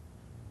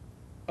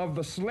of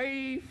the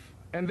slave,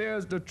 and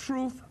there's the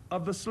truth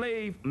of the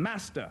slave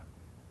master.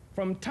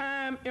 From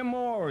time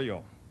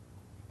immemorial,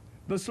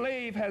 the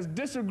slave has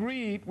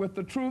disagreed with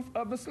the truth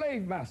of the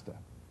slave master.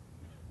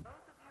 Those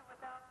of you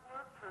without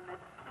work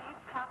permits, please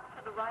come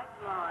to the right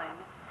line,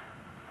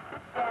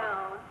 sit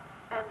down,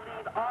 and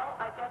leave all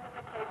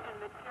identification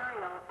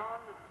material on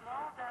the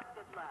small desk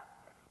at left.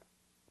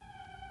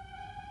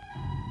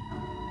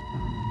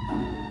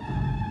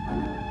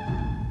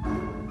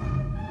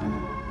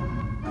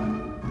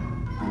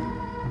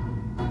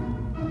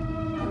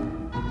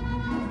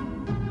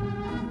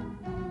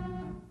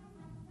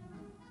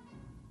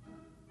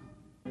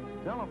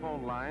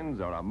 Telephone lines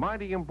are a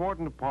mighty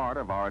important part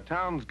of our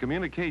town's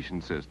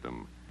communication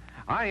system.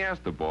 I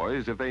asked the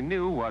boys if they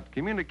knew what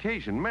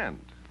communication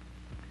meant.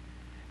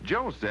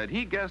 Joe said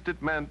he guessed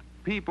it meant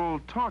people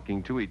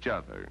talking to each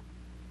other.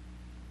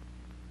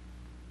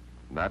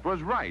 That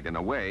was right in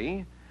a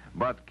way,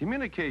 but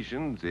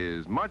communications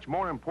is much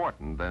more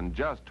important than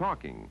just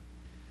talking.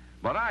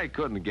 But I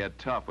couldn't get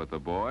tough with the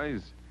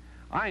boys.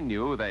 I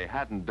knew they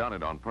hadn't done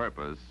it on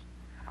purpose.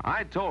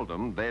 I told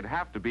them they'd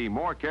have to be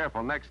more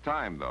careful next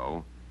time,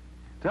 though.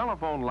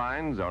 Telephone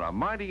lines are a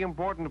mighty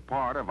important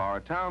part of our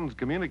town's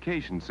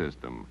communication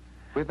system.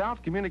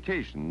 Without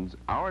communications,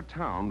 our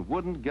town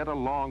wouldn't get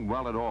along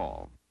well at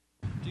all.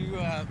 Do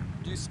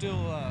you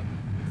still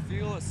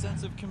feel a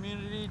sense of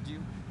community? Do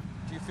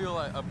you feel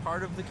a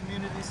part of the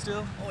community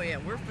still? Oh yeah,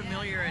 we're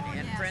familiar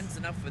and friends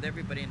enough with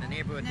everybody in the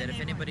neighborhood that if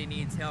anybody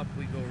needs help,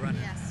 we go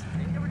running. Yes,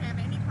 we never have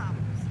any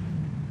problems.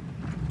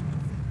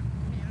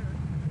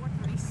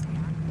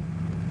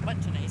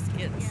 Bunch of nice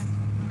kids. Yes.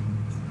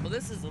 Well,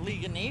 this is the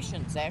League of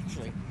Nations,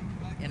 actually,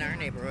 in our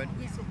neighborhood.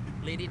 Yeah.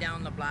 Lady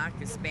down the block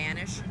is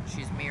Spanish.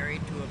 She's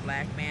married to a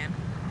black man.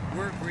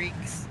 We're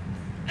Greeks.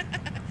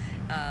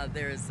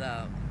 There's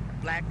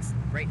blacks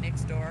right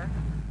next door.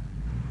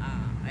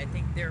 I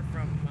think they're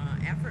from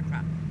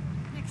Africa.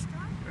 Next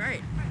door?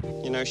 Right.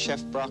 You know,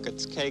 Chef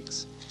Brockett's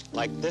cakes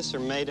like this are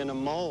made in a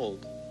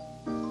mold.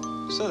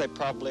 So they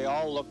probably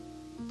all look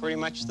pretty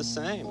much the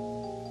same.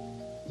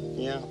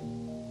 Yeah.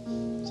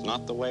 It's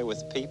not the way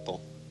with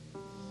people.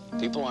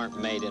 People aren't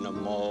made in a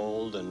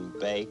mold and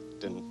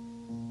baked and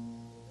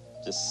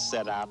just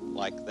set out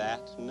like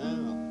that.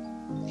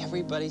 No.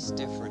 Everybody's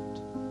different.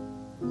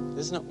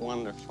 Isn't it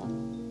wonderful?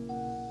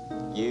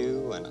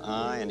 You and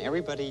I and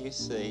everybody you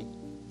see.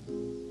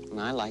 And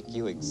I like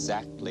you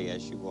exactly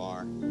as you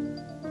are.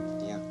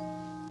 Yeah.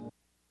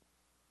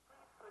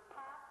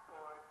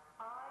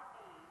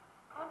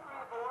 Country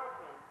of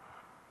origin,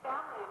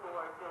 family of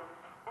origin,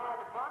 and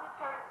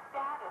monetary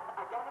status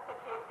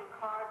identification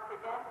card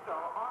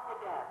credential on the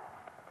desk.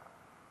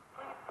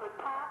 Please put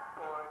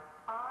passport,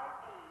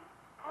 ID,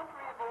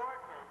 country of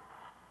origin,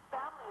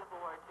 family of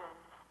origin,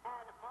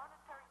 and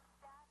monetary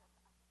status.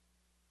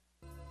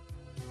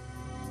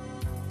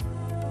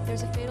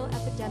 There's a fatal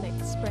epidemic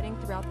spreading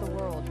throughout the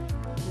world,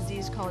 a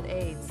disease called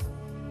AIDS,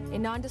 a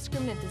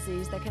non-discriminant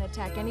disease that can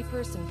attack any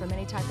person from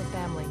any type of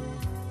family.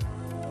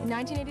 In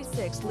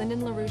 1986,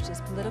 Lyndon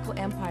LaRouche's political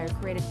empire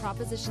created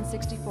Proposition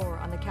 64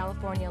 on the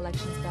California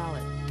elections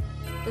ballot.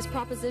 This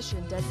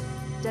proposition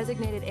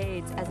designated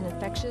AIDS as an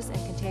infectious and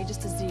contagious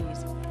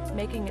disease,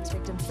 making its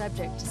victims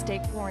subject to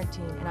state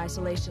quarantine and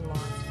isolation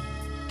laws.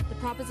 The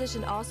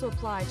proposition also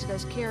applied to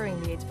those carrying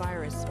the AIDS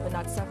virus, but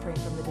not suffering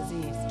from the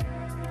disease.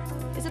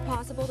 Is it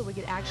possible that we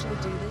could actually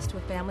do this to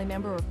a family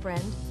member or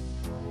friend?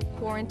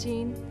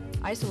 Quarantine?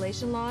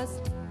 Isolation laws?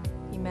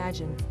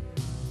 Imagine.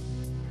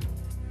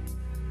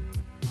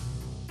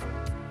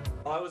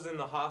 I was in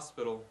the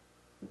hospital.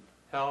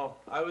 Hell,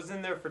 I was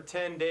in there for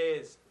 10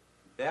 days.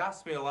 They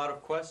asked me a lot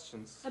of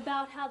questions.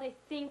 About how they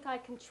think I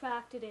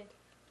contracted it,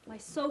 my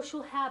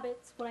social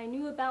habits, what I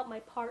knew about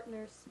my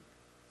partners,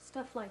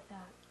 stuff like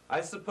that.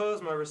 I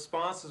suppose my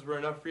responses were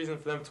enough reason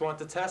for them to want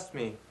to test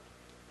me.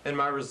 And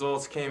my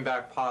results came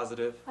back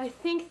positive. I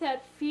think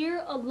that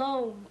fear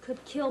alone could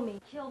kill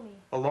me.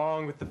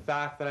 Along with the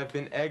fact that I've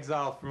been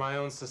exiled from my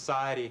own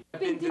society.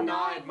 I've been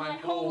denied my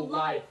whole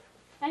life.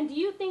 And do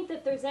you think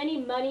that there's any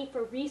money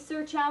for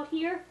research out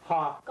here?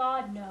 Ha!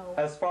 God, no.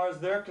 As far as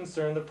they're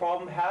concerned, the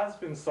problem has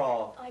been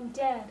solved. I'm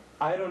dead.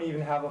 I don't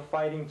even have a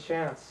fighting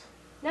chance.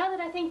 Now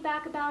that I think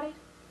back about it,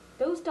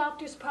 those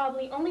doctors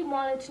probably only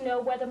wanted to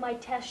know whether my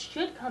test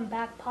should come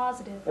back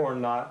positive. Or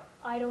not.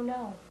 I don't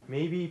know.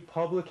 Maybe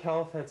public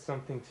health had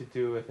something to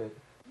do with it.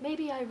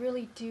 Maybe I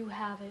really do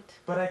have it.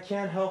 But I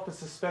can't help but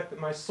suspect that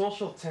my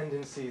social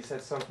tendencies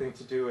had something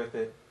to do with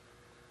it.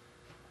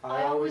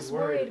 I always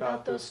worried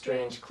about those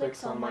strange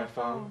clicks on my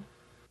phone.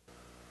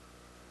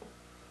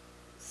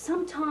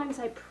 Sometimes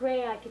I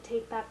pray I could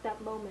take back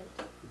that moment.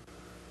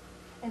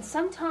 And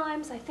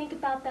sometimes I think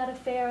about that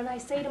affair and I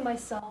say to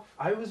myself,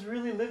 I was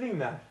really living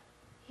that.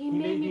 He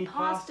made me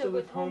pasta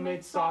with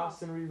homemade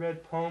sauce and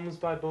reread poems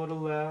by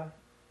Baudelaire.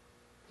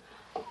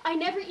 I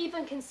never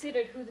even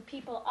considered who the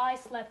people I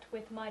slept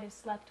with might have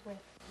slept with.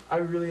 I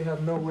really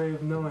have no way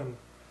of knowing.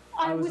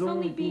 I was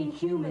only being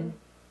human.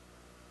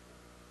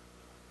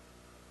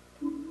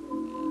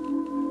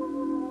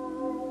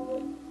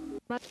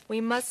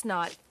 We must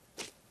not,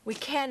 we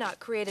cannot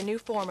create a new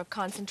form of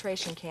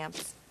concentration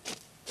camps.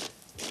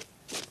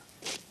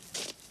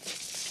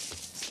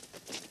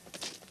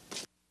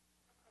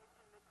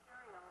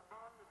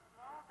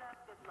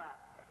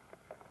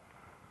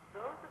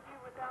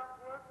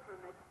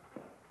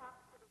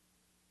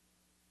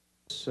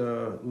 This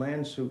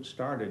land suit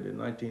started in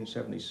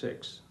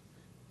 1976.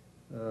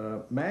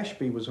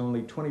 Mashpee was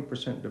only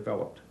 20%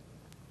 developed.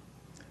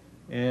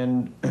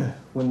 And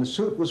when the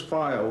suit was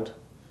filed,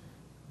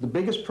 the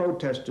biggest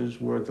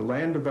protesters were the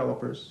land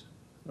developers,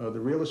 the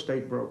real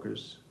estate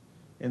brokers,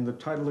 and the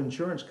title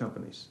insurance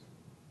companies,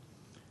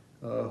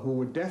 who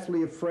were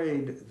deathly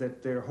afraid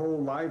that their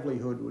whole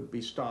livelihood would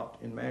be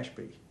stopped in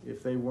Mashpee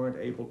if they weren't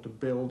able to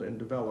build and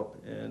develop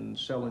and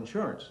sell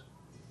insurance.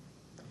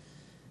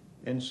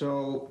 And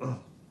so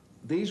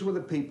these were the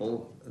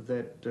people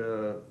that,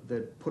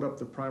 that put up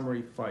the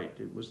primary fight.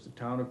 It was the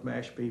town of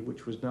Mashpee,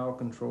 which was now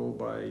controlled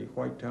by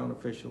white town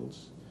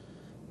officials,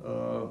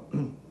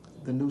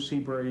 the New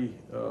Seabury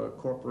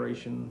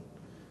Corporation,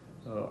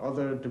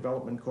 other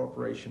development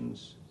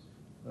corporations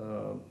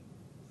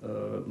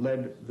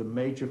led the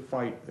major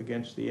fight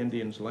against the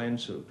Indians'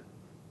 land suit.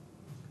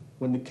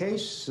 When the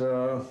case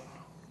was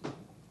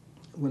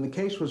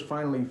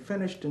finally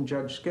finished and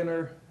Judge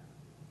Skinner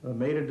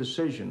made a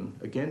decision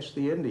against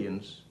the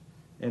Indians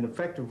and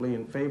effectively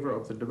in favor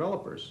of the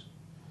developers,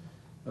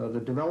 the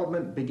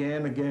development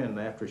began again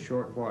after a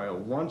short while.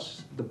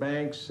 Once the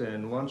banks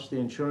and once the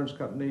insurance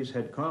companies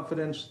had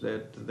confidence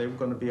that they were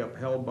going to be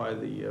upheld by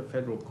the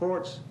federal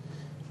courts,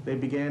 they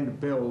began to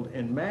build.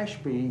 And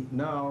Mashpee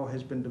now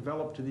has been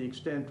developed to the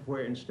extent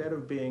where instead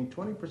of being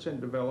 20%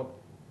 developed,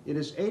 it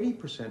is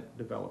 80%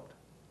 developed.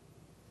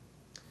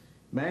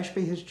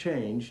 Mashpee has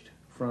changed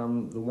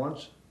from the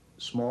once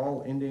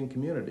small Indian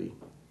community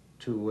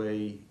to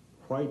a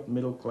white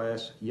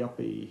middle-class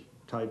yuppie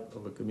type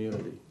of a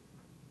community.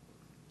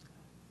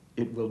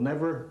 It will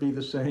never be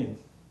the same.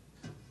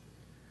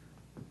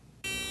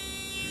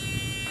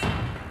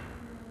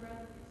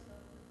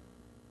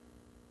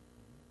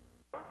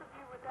 Those of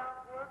you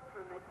without work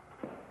permits,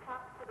 please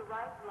come to the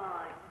right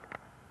line,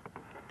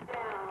 sit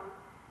down,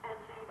 and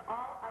leave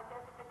all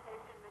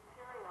identification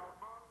material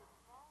on the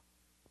small.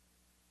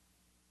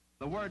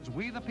 The words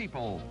 "We the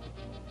People"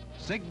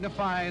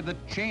 signify the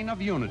chain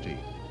of unity,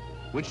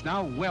 which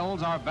now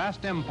welds our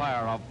vast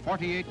empire of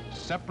 48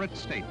 separate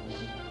states.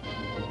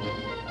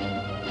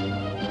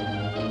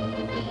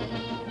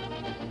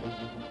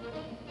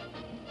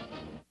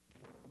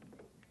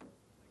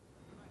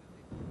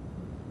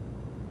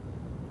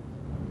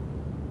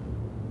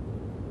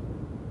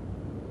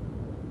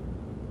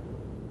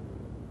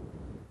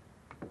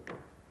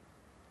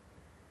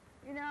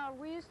 You know,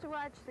 we used to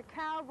watch the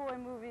cowboy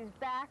movies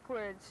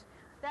backwards.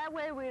 That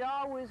way we'd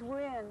always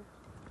win.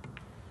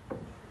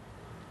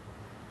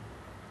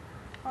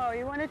 Oh,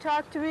 you want to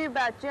talk to me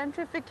about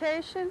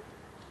gentrification?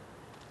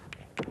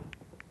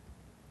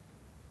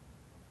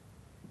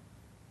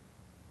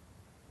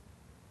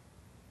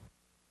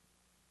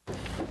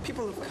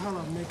 People of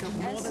color make up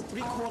more than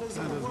 3/4 of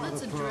the world.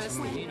 Let's address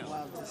the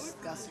Filipino.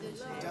 discussing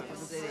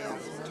deficit.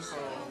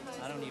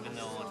 I don't even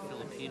know what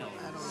Filipino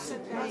is.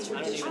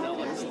 I don't even know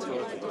what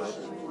Filipino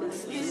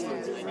is.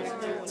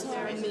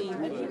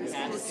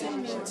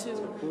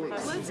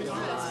 Let's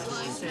address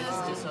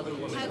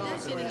had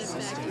that been in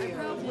effect, we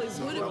probably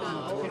would have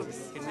done.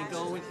 Can we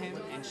go with him?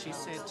 And she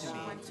said to me,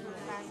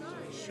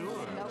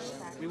 sure.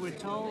 We were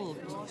told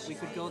we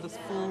could go the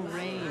full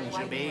range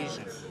of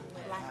Asian.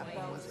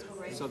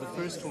 So the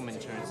first woman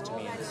turns to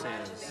me and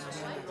says,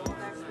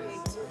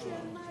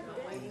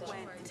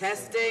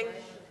 Testing.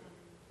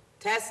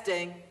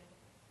 Testing.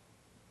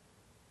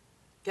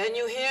 Can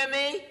you hear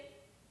me?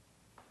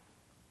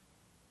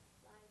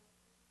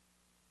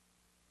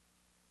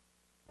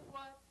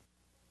 What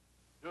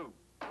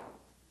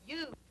do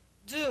you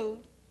do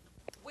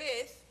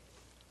with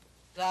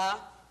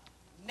the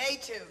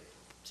native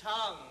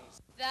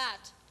tongues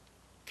that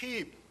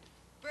keep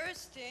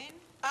bursting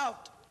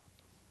out?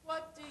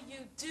 What do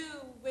you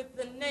do with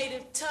the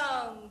native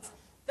tongues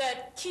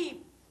that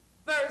keep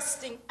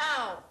bursting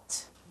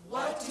out?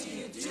 What do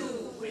you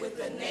do with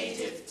the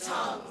native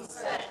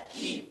tongues that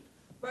keep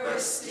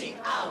bursting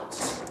out?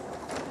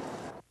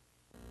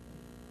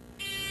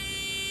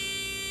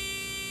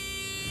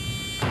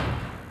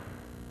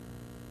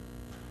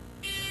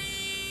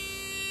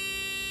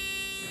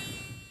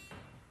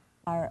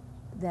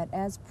 That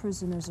as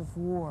prisoners of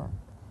war,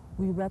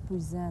 we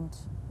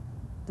represent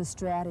the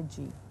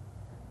strategy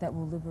that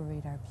will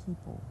liberate our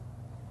people.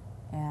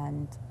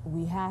 And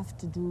we have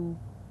to do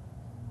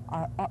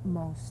our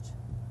utmost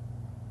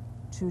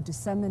to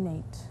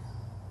disseminate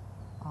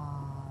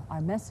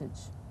our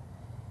message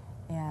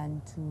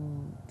and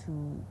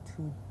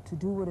to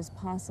do what is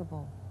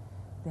possible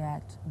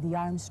that the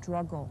armed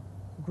struggle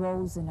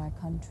grows in our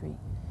country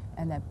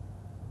and that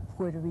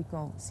Puerto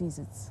Rico sees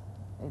its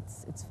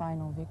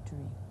final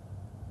victory.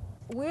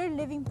 We're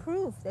living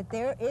proof that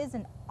there is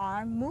an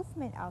armed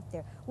movement out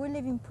there. We're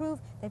living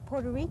proof that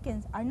Puerto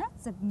Ricans are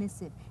not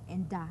submissive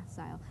and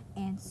docile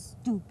and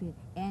stupid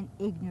and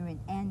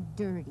ignorant and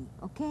dirty,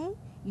 okay?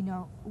 You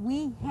know,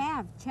 we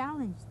have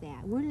challenged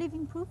that. We're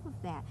living proof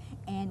of that.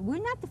 And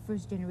we're not the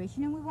first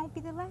generation and we won't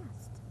be the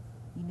last,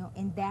 you know,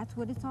 and that's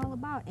what it's all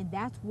about. And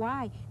that's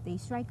why they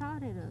strike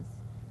out at us.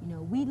 You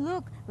know, we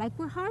look like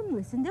we're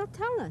harmless and they'll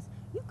tell us,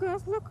 you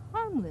girls look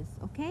harmless,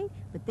 okay?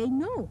 But they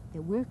know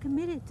that we're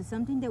committed to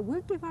something that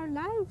we'll give our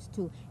lives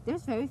to.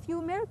 There's very few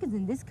Americans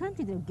in this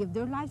country that give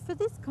their lives for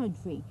this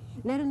country,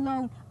 let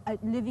alone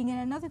living in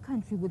another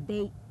country would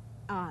they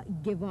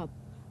give up,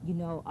 you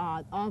know,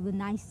 all the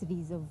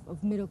niceties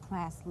of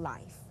middle-class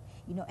life.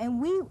 You know,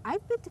 and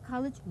I've been to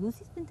college,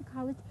 Lucy's been to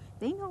college.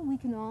 They know we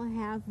can all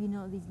have, you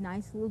know, these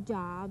nice little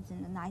jobs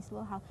and a nice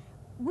little house.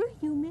 We're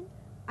human.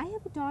 I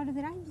have a daughter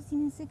that I haven't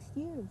seen in 6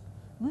 years.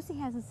 Lucy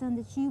has a son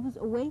that she was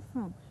away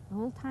from the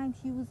whole time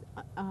she was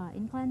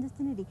in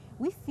clandestinity.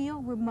 We feel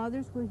we're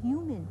mothers, we're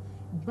human,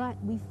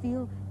 but we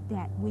feel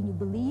that when you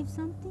believe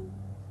something,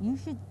 you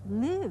should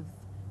live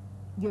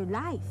your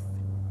life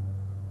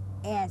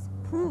as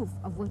proof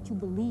of what you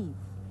believe.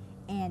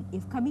 And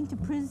if coming to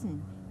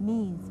prison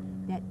means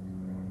that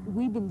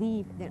we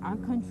believe that our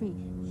country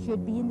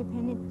should be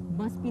independent,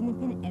 must be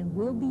independent, and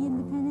will be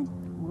independent,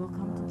 we'll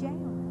come to jail.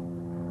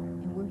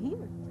 And we're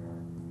here.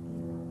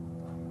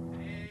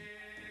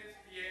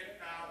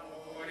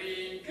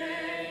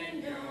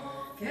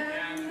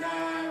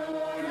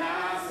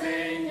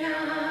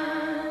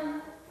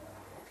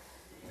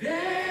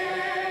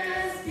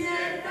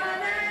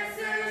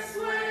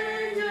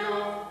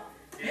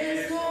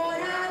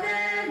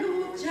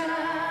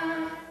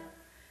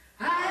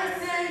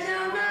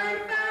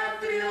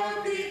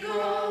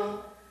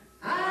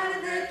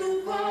 Arde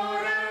tu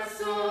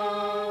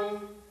corazón,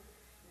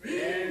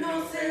 él no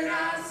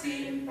será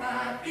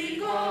simpático.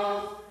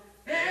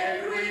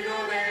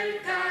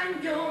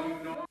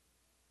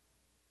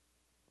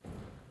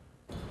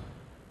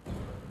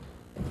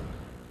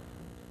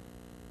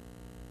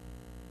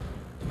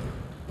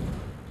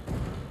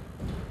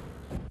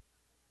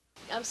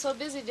 I'm so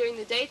busy during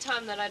the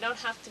daytime that I don't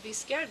have to be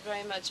scared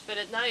very much, but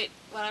at night,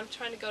 when I'm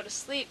trying to go to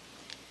sleep,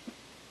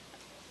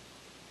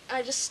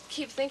 I just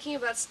keep thinking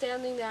about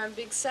standing there and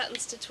being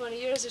sentenced to 20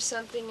 years or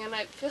something, and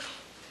I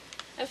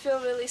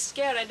feel really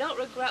scared. I don't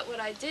regret what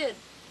I did,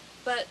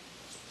 but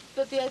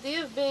the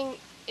idea of being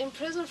in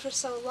prison for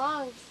so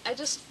long,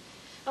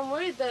 I'm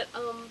worried that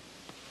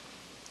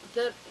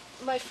that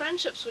my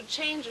friendships would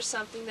change or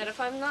something, that if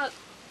I'm not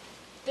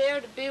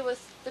there to be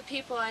with the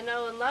people I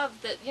know and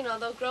love, that, you know,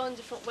 they'll grow in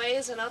different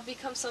ways and I'll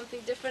become something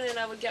different, and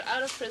I would get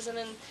out of prison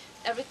and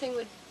everything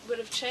would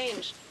have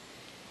changed.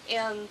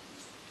 And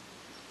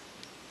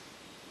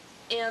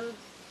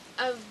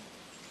I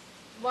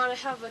want to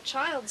have a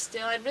child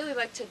still. I'd really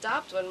like to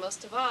adopt one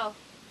most of all.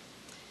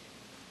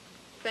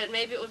 But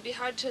maybe it would be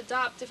hard to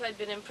adopt if I'd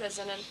been in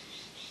prison.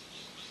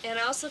 And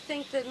I also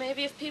think that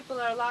maybe if people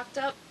are locked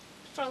up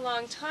for a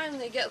long time,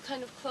 they get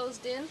kind of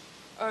closed in,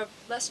 or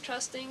less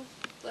trusting,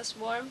 less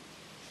warm.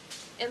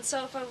 And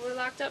so if I were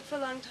locked up for a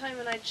long time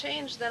and I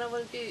changed, then I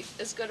wouldn't be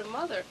as good a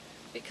mother,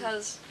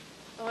 because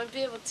I wouldn't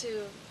be able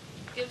to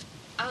give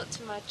out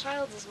to my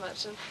child as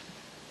much. And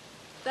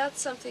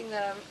that's something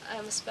that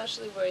I'm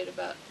especially worried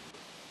about.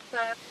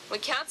 But we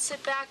can't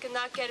sit back and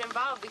not get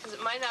involved because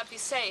it might not be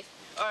safe,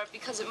 or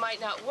because it might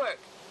not work.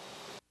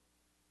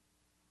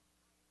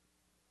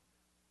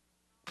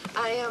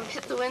 I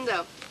hit the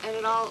window, and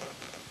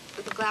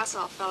the glass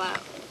all fell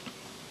out.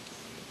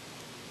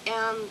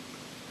 And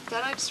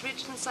then I just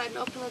reached inside and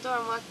opened the door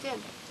and walked in.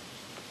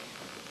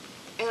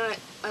 And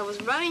I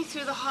was running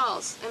through the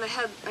halls, and I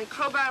had a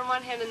crowbar in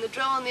one hand and the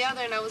drill in the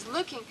other, and I was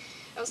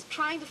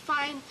trying to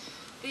find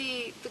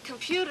the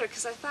computer,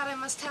 because I thought I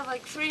must have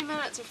like 3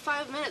 minutes or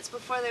 5 minutes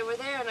before they were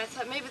there, and I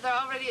thought maybe they're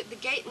already at the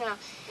gate now.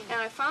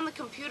 And I found the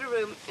computer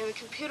room, and the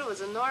computer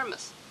was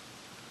enormous.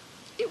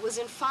 It was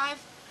in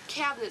 5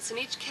 cabinets, and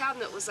each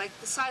cabinet was like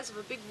the size of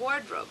a big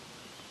wardrobe.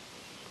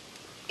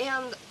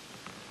 And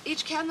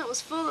each cabinet was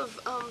full of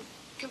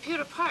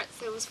computer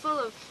parts. It was full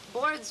of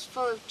boards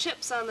full of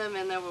chips on them,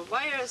 and there were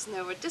wires, and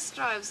there were disk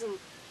drives. And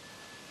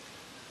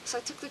so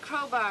I took the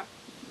crowbar,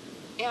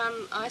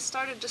 and I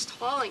started just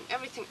hauling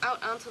everything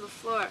out onto the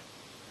floor.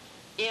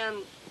 And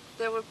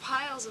there were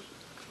piles of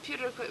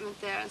computer equipment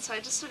there, and so I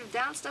just sort of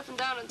danced up and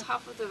down on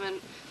top of them,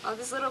 and all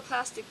these little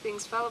plastic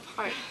things fell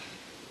apart.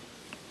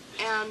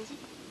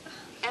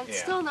 And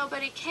still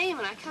nobody came,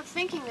 and I kept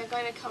thinking they're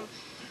going to come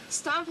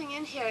stomping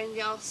in here and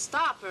yell,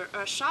 "Stop," or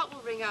a shot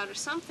will ring out or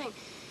something.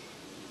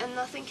 And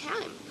nothing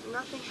came,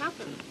 nothing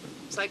happened.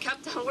 So I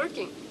kept on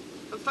working.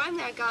 And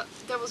finally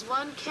there was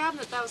one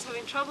cabinet that I was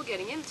having trouble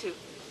getting into.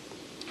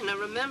 And I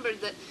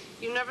remembered that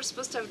you're never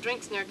supposed to have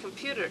drinks near a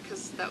computer,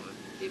 because that would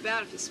be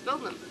bad if you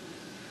spilled them.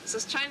 So I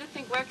was trying to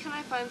think, where can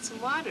I find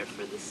some water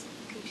for this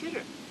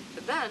computer?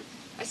 But then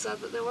I saw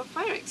that there were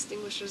fire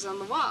extinguishers on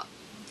the wall.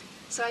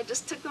 So I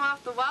just took them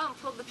off the wall and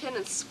pulled the pin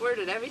and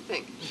squirted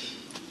everything.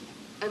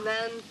 And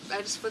then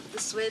I just flipped the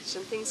switch,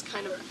 and things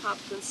kind of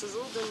popped and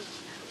sizzled, and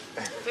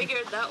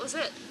figured that was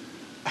it.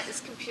 This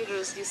computer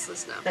is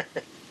useless now.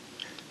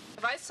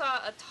 If I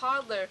saw a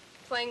toddler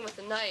playing with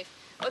a knife,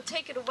 I would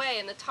take it away,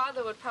 and the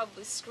toddler would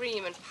probably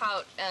scream and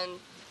pout and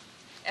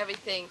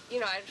everything. You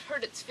know, I'd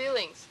hurt its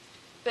feelings,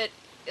 but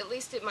at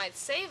least it might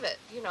save it.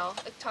 You know,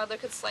 a toddler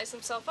could slice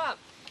himself up.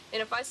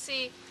 And if I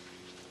see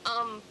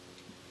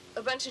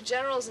a bunch of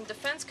generals and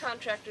defense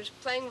contractors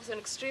playing with an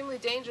extremely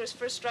dangerous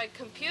first-strike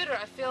computer,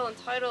 I feel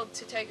entitled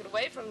to take it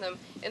away from them,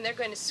 and they're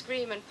going to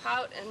scream and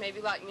pout and maybe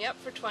lock me up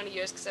for 20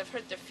 years because I've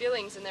hurt their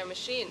feelings in their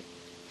machine.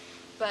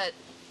 But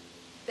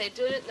they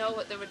didn't know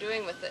what they were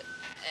doing with it.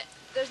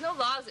 There's no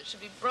laws that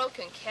should be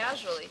broken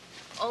casually,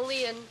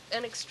 only in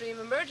an extreme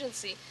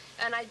emergency.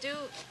 And I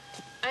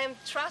am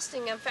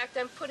trusting, in fact,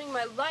 I'm putting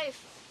my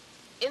life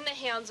in the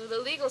hands of the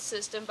legal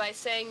system by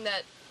saying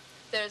that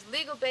there's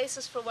legal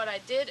basis for what I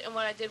did, and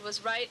what I did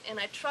was right, and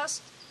I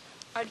trust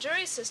our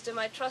jury system,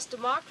 I trust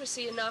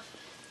democracy enough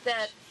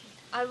that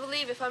I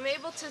believe if I'm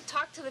able to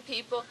talk to the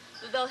people,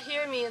 that they'll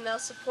hear me and they'll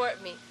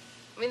support me.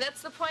 I mean,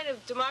 that's the point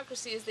of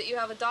democracy, is that you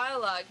have a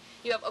dialogue,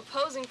 you have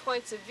opposing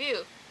points of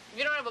view. If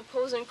you don't have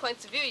opposing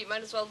points of view, you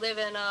might as well live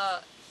in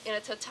a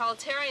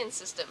totalitarian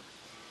system.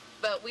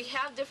 But we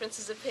have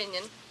differences of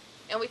opinion,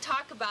 and we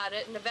talk about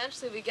it, and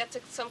eventually we get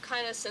to some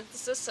kind of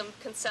synthesis, some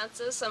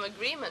consensus, some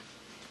agreement.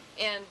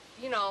 And,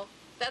 you know,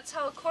 that's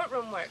how a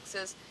courtroom works,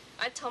 is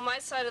I tell my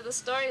side of the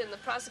story, and the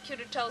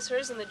prosecutor tells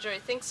hers, and the jury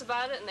thinks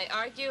about it, and they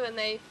argue, and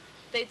they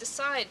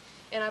decide.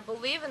 And I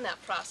believe in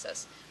that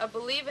process. I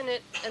believe in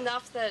it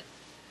enough that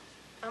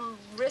I'm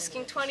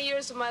risking 20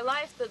 years of my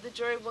life that the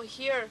jury will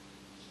hear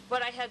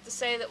what I had to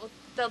say, that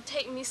they'll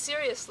take me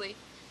seriously,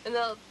 and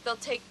they'll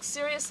take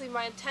seriously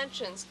my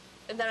intentions,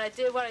 and that I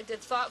did what I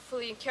did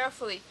thoughtfully and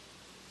carefully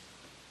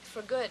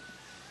for good.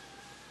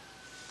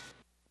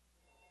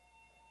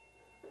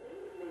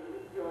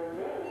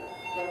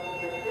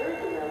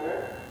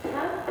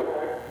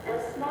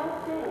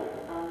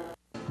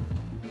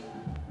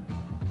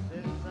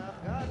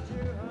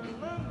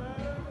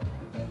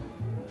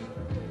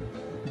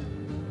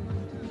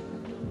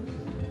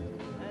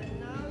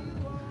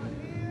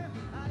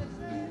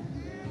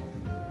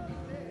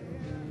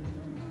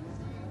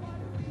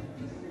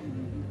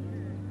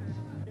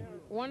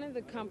 one of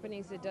the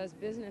companies that does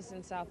business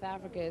in South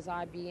Africa is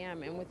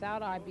IBM, and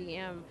without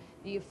IBM,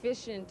 the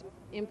efficient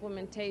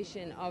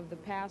implementation of the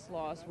pass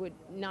laws would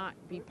not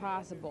be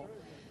possible.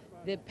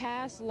 The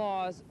pass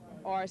laws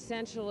are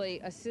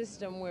essentially a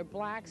system where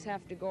blacks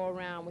have to go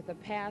around with a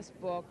pass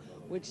book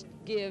which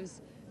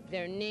gives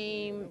their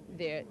name,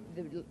 the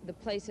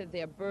place of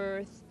their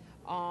birth,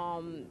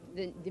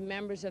 the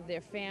members of their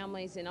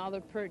families, and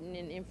other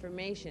pertinent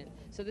information.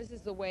 So this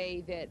is the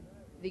way that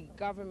the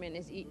government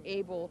is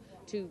able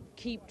to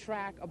keep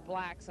track of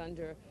blacks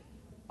under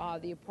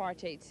the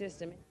apartheid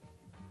system.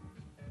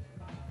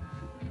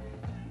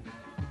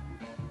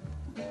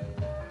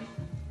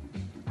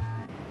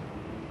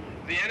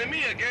 The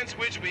enemy against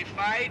which we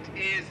fight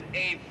is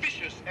a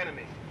vicious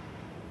enemy.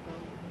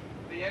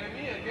 The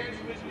enemy against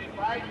which we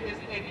fight is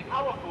a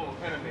powerful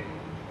enemy.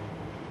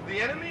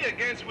 The enemy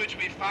against which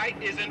we fight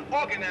is an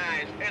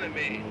organized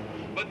enemy.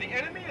 But the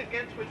enemy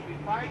against which we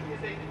fight is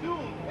a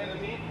doomed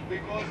enemy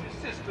because the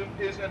system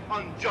is an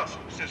unjust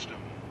system.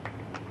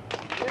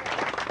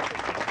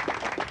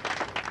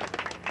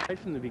 Right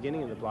from the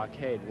beginning of the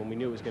blockade, when we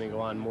knew it was going to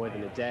go on more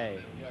than a day,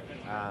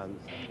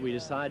 we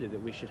decided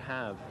that we should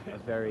have a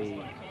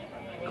very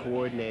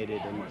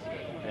coordinated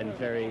and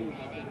very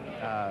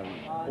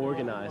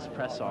organized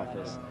press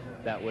office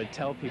that would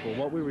tell people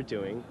what we were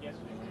doing,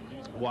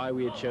 why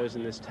we had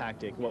chosen this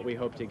tactic, what we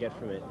hoped to get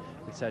from it,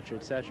 etc.,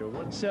 etc.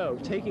 So,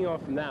 taking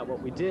off from that,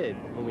 what we did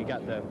when we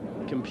got the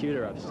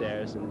computer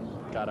upstairs and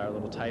got our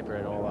little typer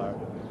and all our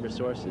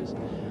resources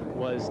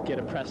was get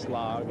a press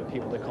log of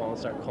people to call and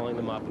start calling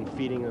them up and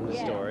feeding them the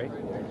story.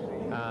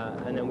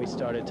 And then we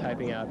started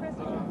typing out,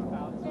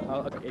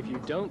 if you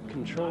don't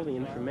control the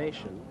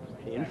information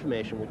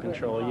will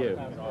control you.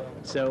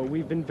 So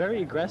we've been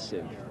very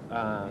aggressive,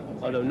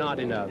 although not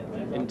in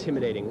an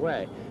intimidating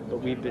way, but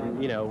we've been,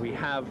 we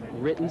have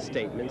written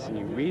statements and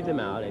you read them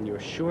out and you're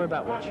sure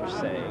about what you're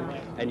saying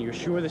and you're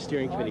sure the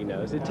steering committee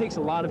knows. It takes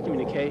a lot of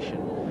communication.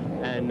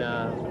 And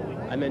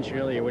I mentioned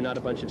earlier, we're not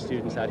a bunch of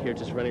students out here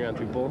just running around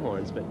through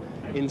bullhorns, but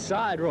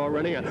inside we're all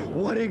running around,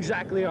 what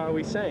exactly are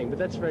we saying? But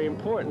that's very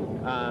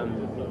important.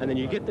 And then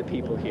you get the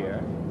people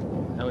here,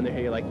 and when they're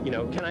here, you're like,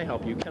 can I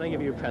help you? Can I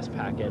give you a press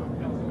packet?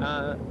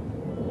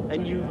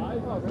 And you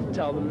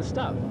tell them the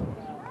stuff.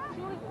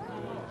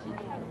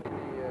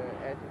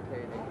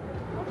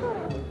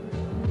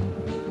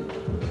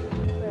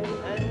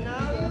 And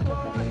now you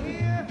are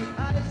here, I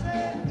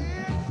said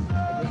it's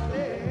so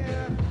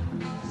clear.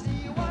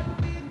 See what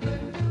we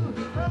could do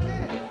from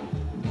it.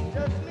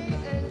 Just me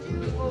and you,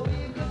 or we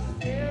could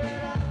stare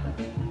it up.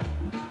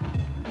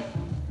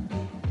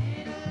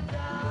 Little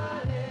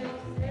darling,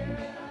 stare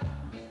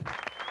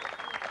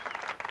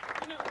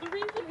it up. The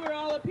reason we're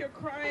all up here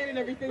crying and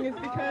everything is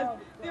because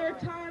there are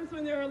times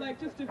when there are like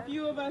just a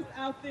few of us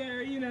out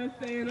there,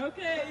 saying,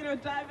 okay,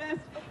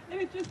 divest. And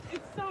it's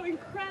so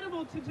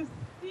incredible to just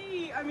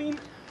see, I mean,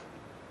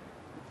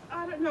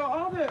 I don't know,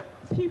 all the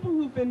people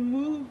who've been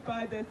moved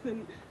by this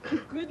and the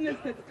goodness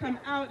that's come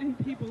out in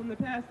people in the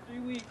past 3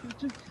 weeks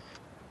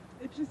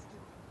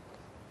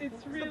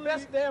it's really the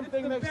best damn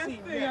thing the they've best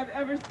seen thing yet.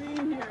 I've ever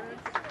seen here.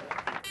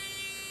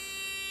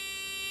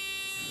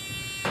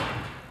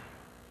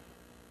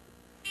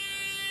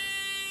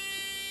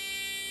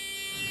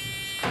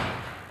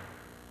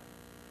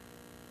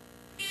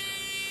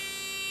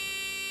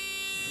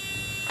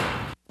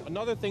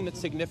 Another thing that's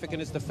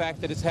significant is the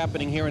fact that it's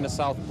happening here in the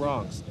South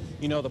Bronx.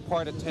 The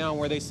part of town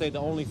where they say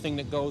the only thing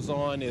that goes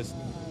on is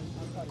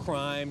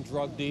crime,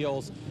 drug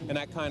deals, and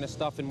that kind of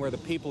stuff, and where the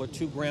people are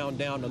too ground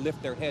down to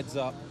lift their heads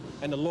up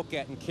and to look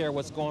at and care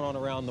what's going on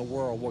around the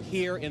world. Well,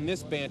 here in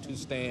this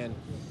Bantustan,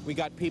 we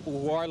got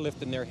people who are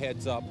lifting their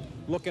heads up,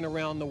 looking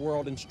around the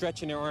world and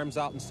stretching their arms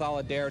out in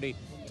solidarity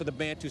to the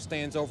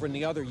Bantustans over in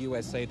the other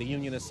USA, the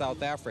Union of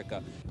South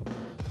Africa.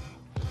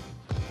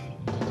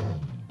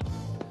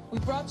 We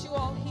brought you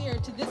all here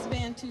to this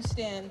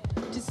Bantustan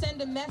to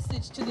send a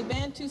message to the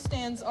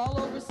Bantustans all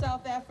over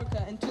South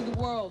Africa and to the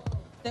world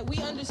that we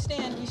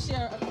understand we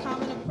share a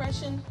common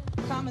oppression,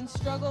 common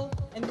struggle,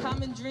 and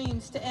common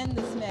dreams to end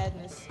this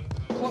madness.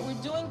 What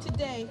we're doing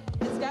today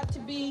has got to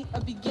be a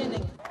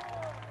beginning.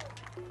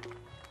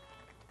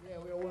 Yeah,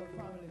 we are one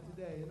family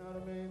today, you know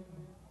what I mean?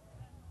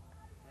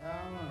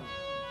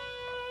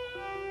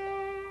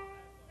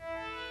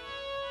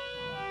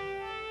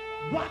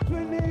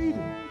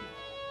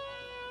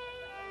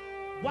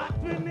 What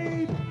we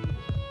need,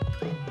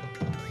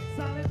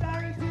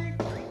 solidarity,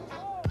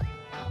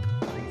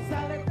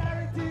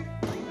 solidarity,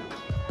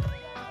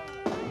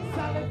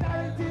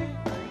 solidarity,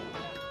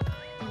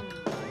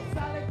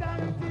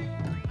 solidarity.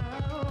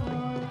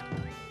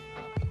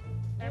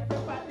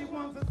 Everybody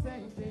wants the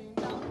same thing,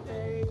 don't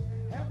they?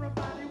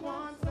 Everybody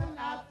wants a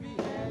happy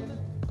end.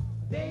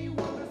 They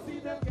want to see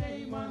the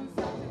game on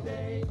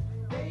Saturday.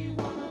 They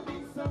want to be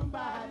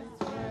somebody's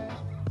friend.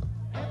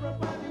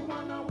 Everybody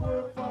want to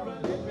work for a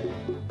living.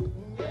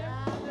 Yeah.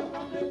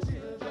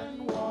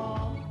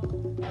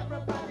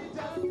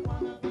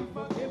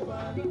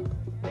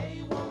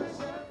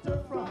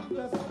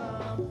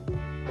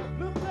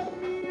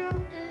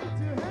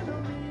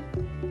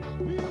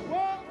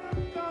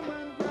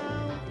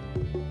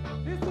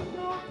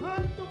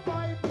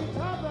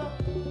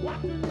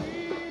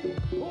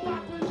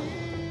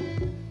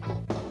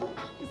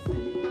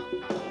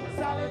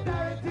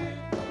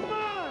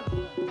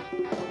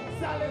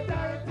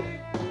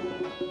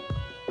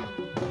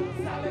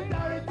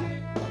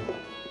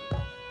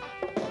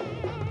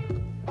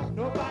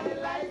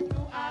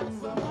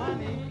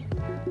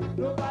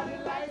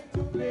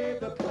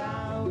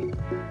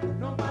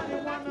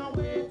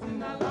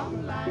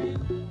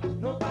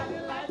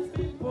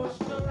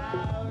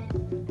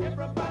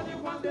 Everybody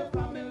want their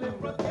family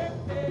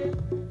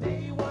protected.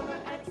 They want to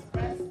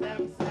express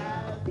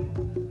themselves.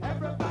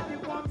 Everybody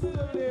wants to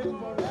live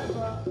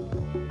forever.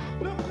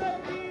 Look at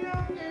me,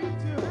 I'm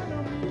into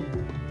enemy.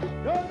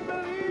 Don't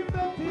believe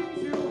the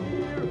things you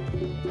hear.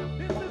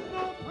 This is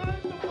no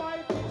time to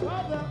fight each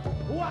other.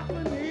 What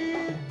we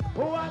need,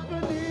 what we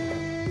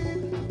need.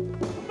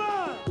 Come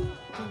on.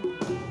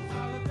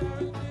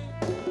 Solidarity.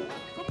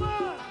 Come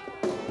on.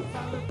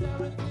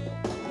 Solidarity.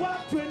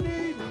 What we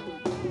need.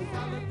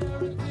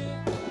 Solidarity.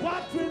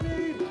 What we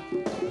need.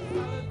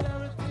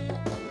 Solidarity.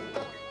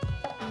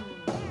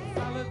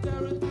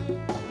 Solidarity.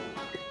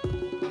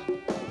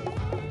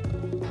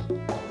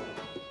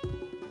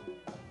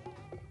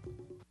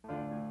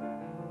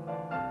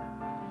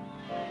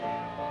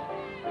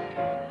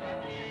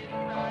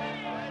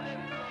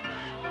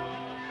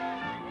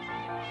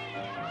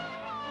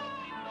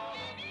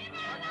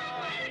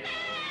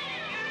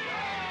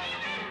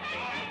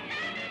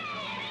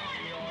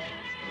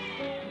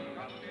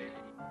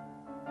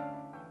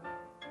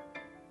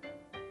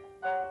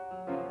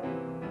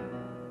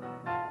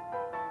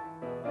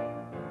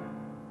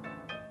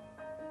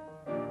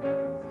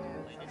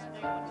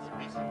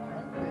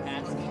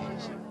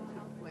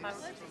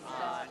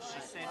 She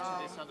said to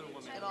this other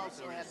woman, It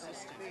also has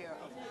this fear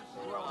of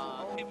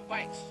People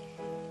bites.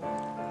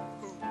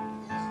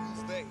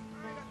 Who's they?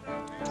 I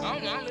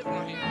don't know, I'm living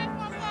right here.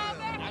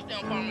 I stay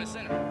on Farmland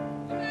Center.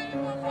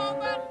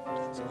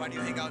 So why do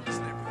you hang out in this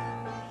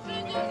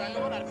neighborhood? Because I know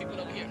a lot of people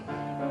over here.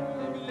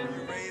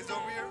 You raised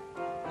over here?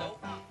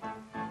 Nope.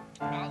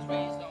 I was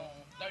raised on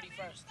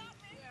 31st.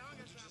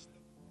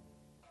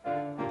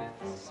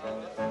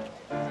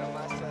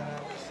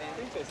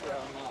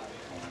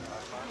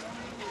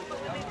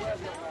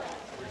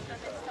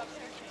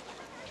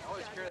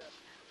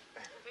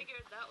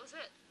 Figured that was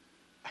it.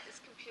 This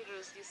computer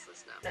is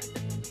useless now.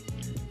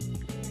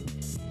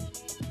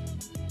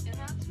 And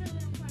that's where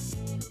they're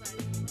finding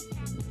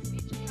the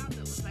each cabinet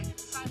was like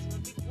the size of a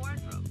big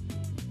wardrobe.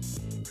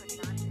 Could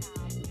not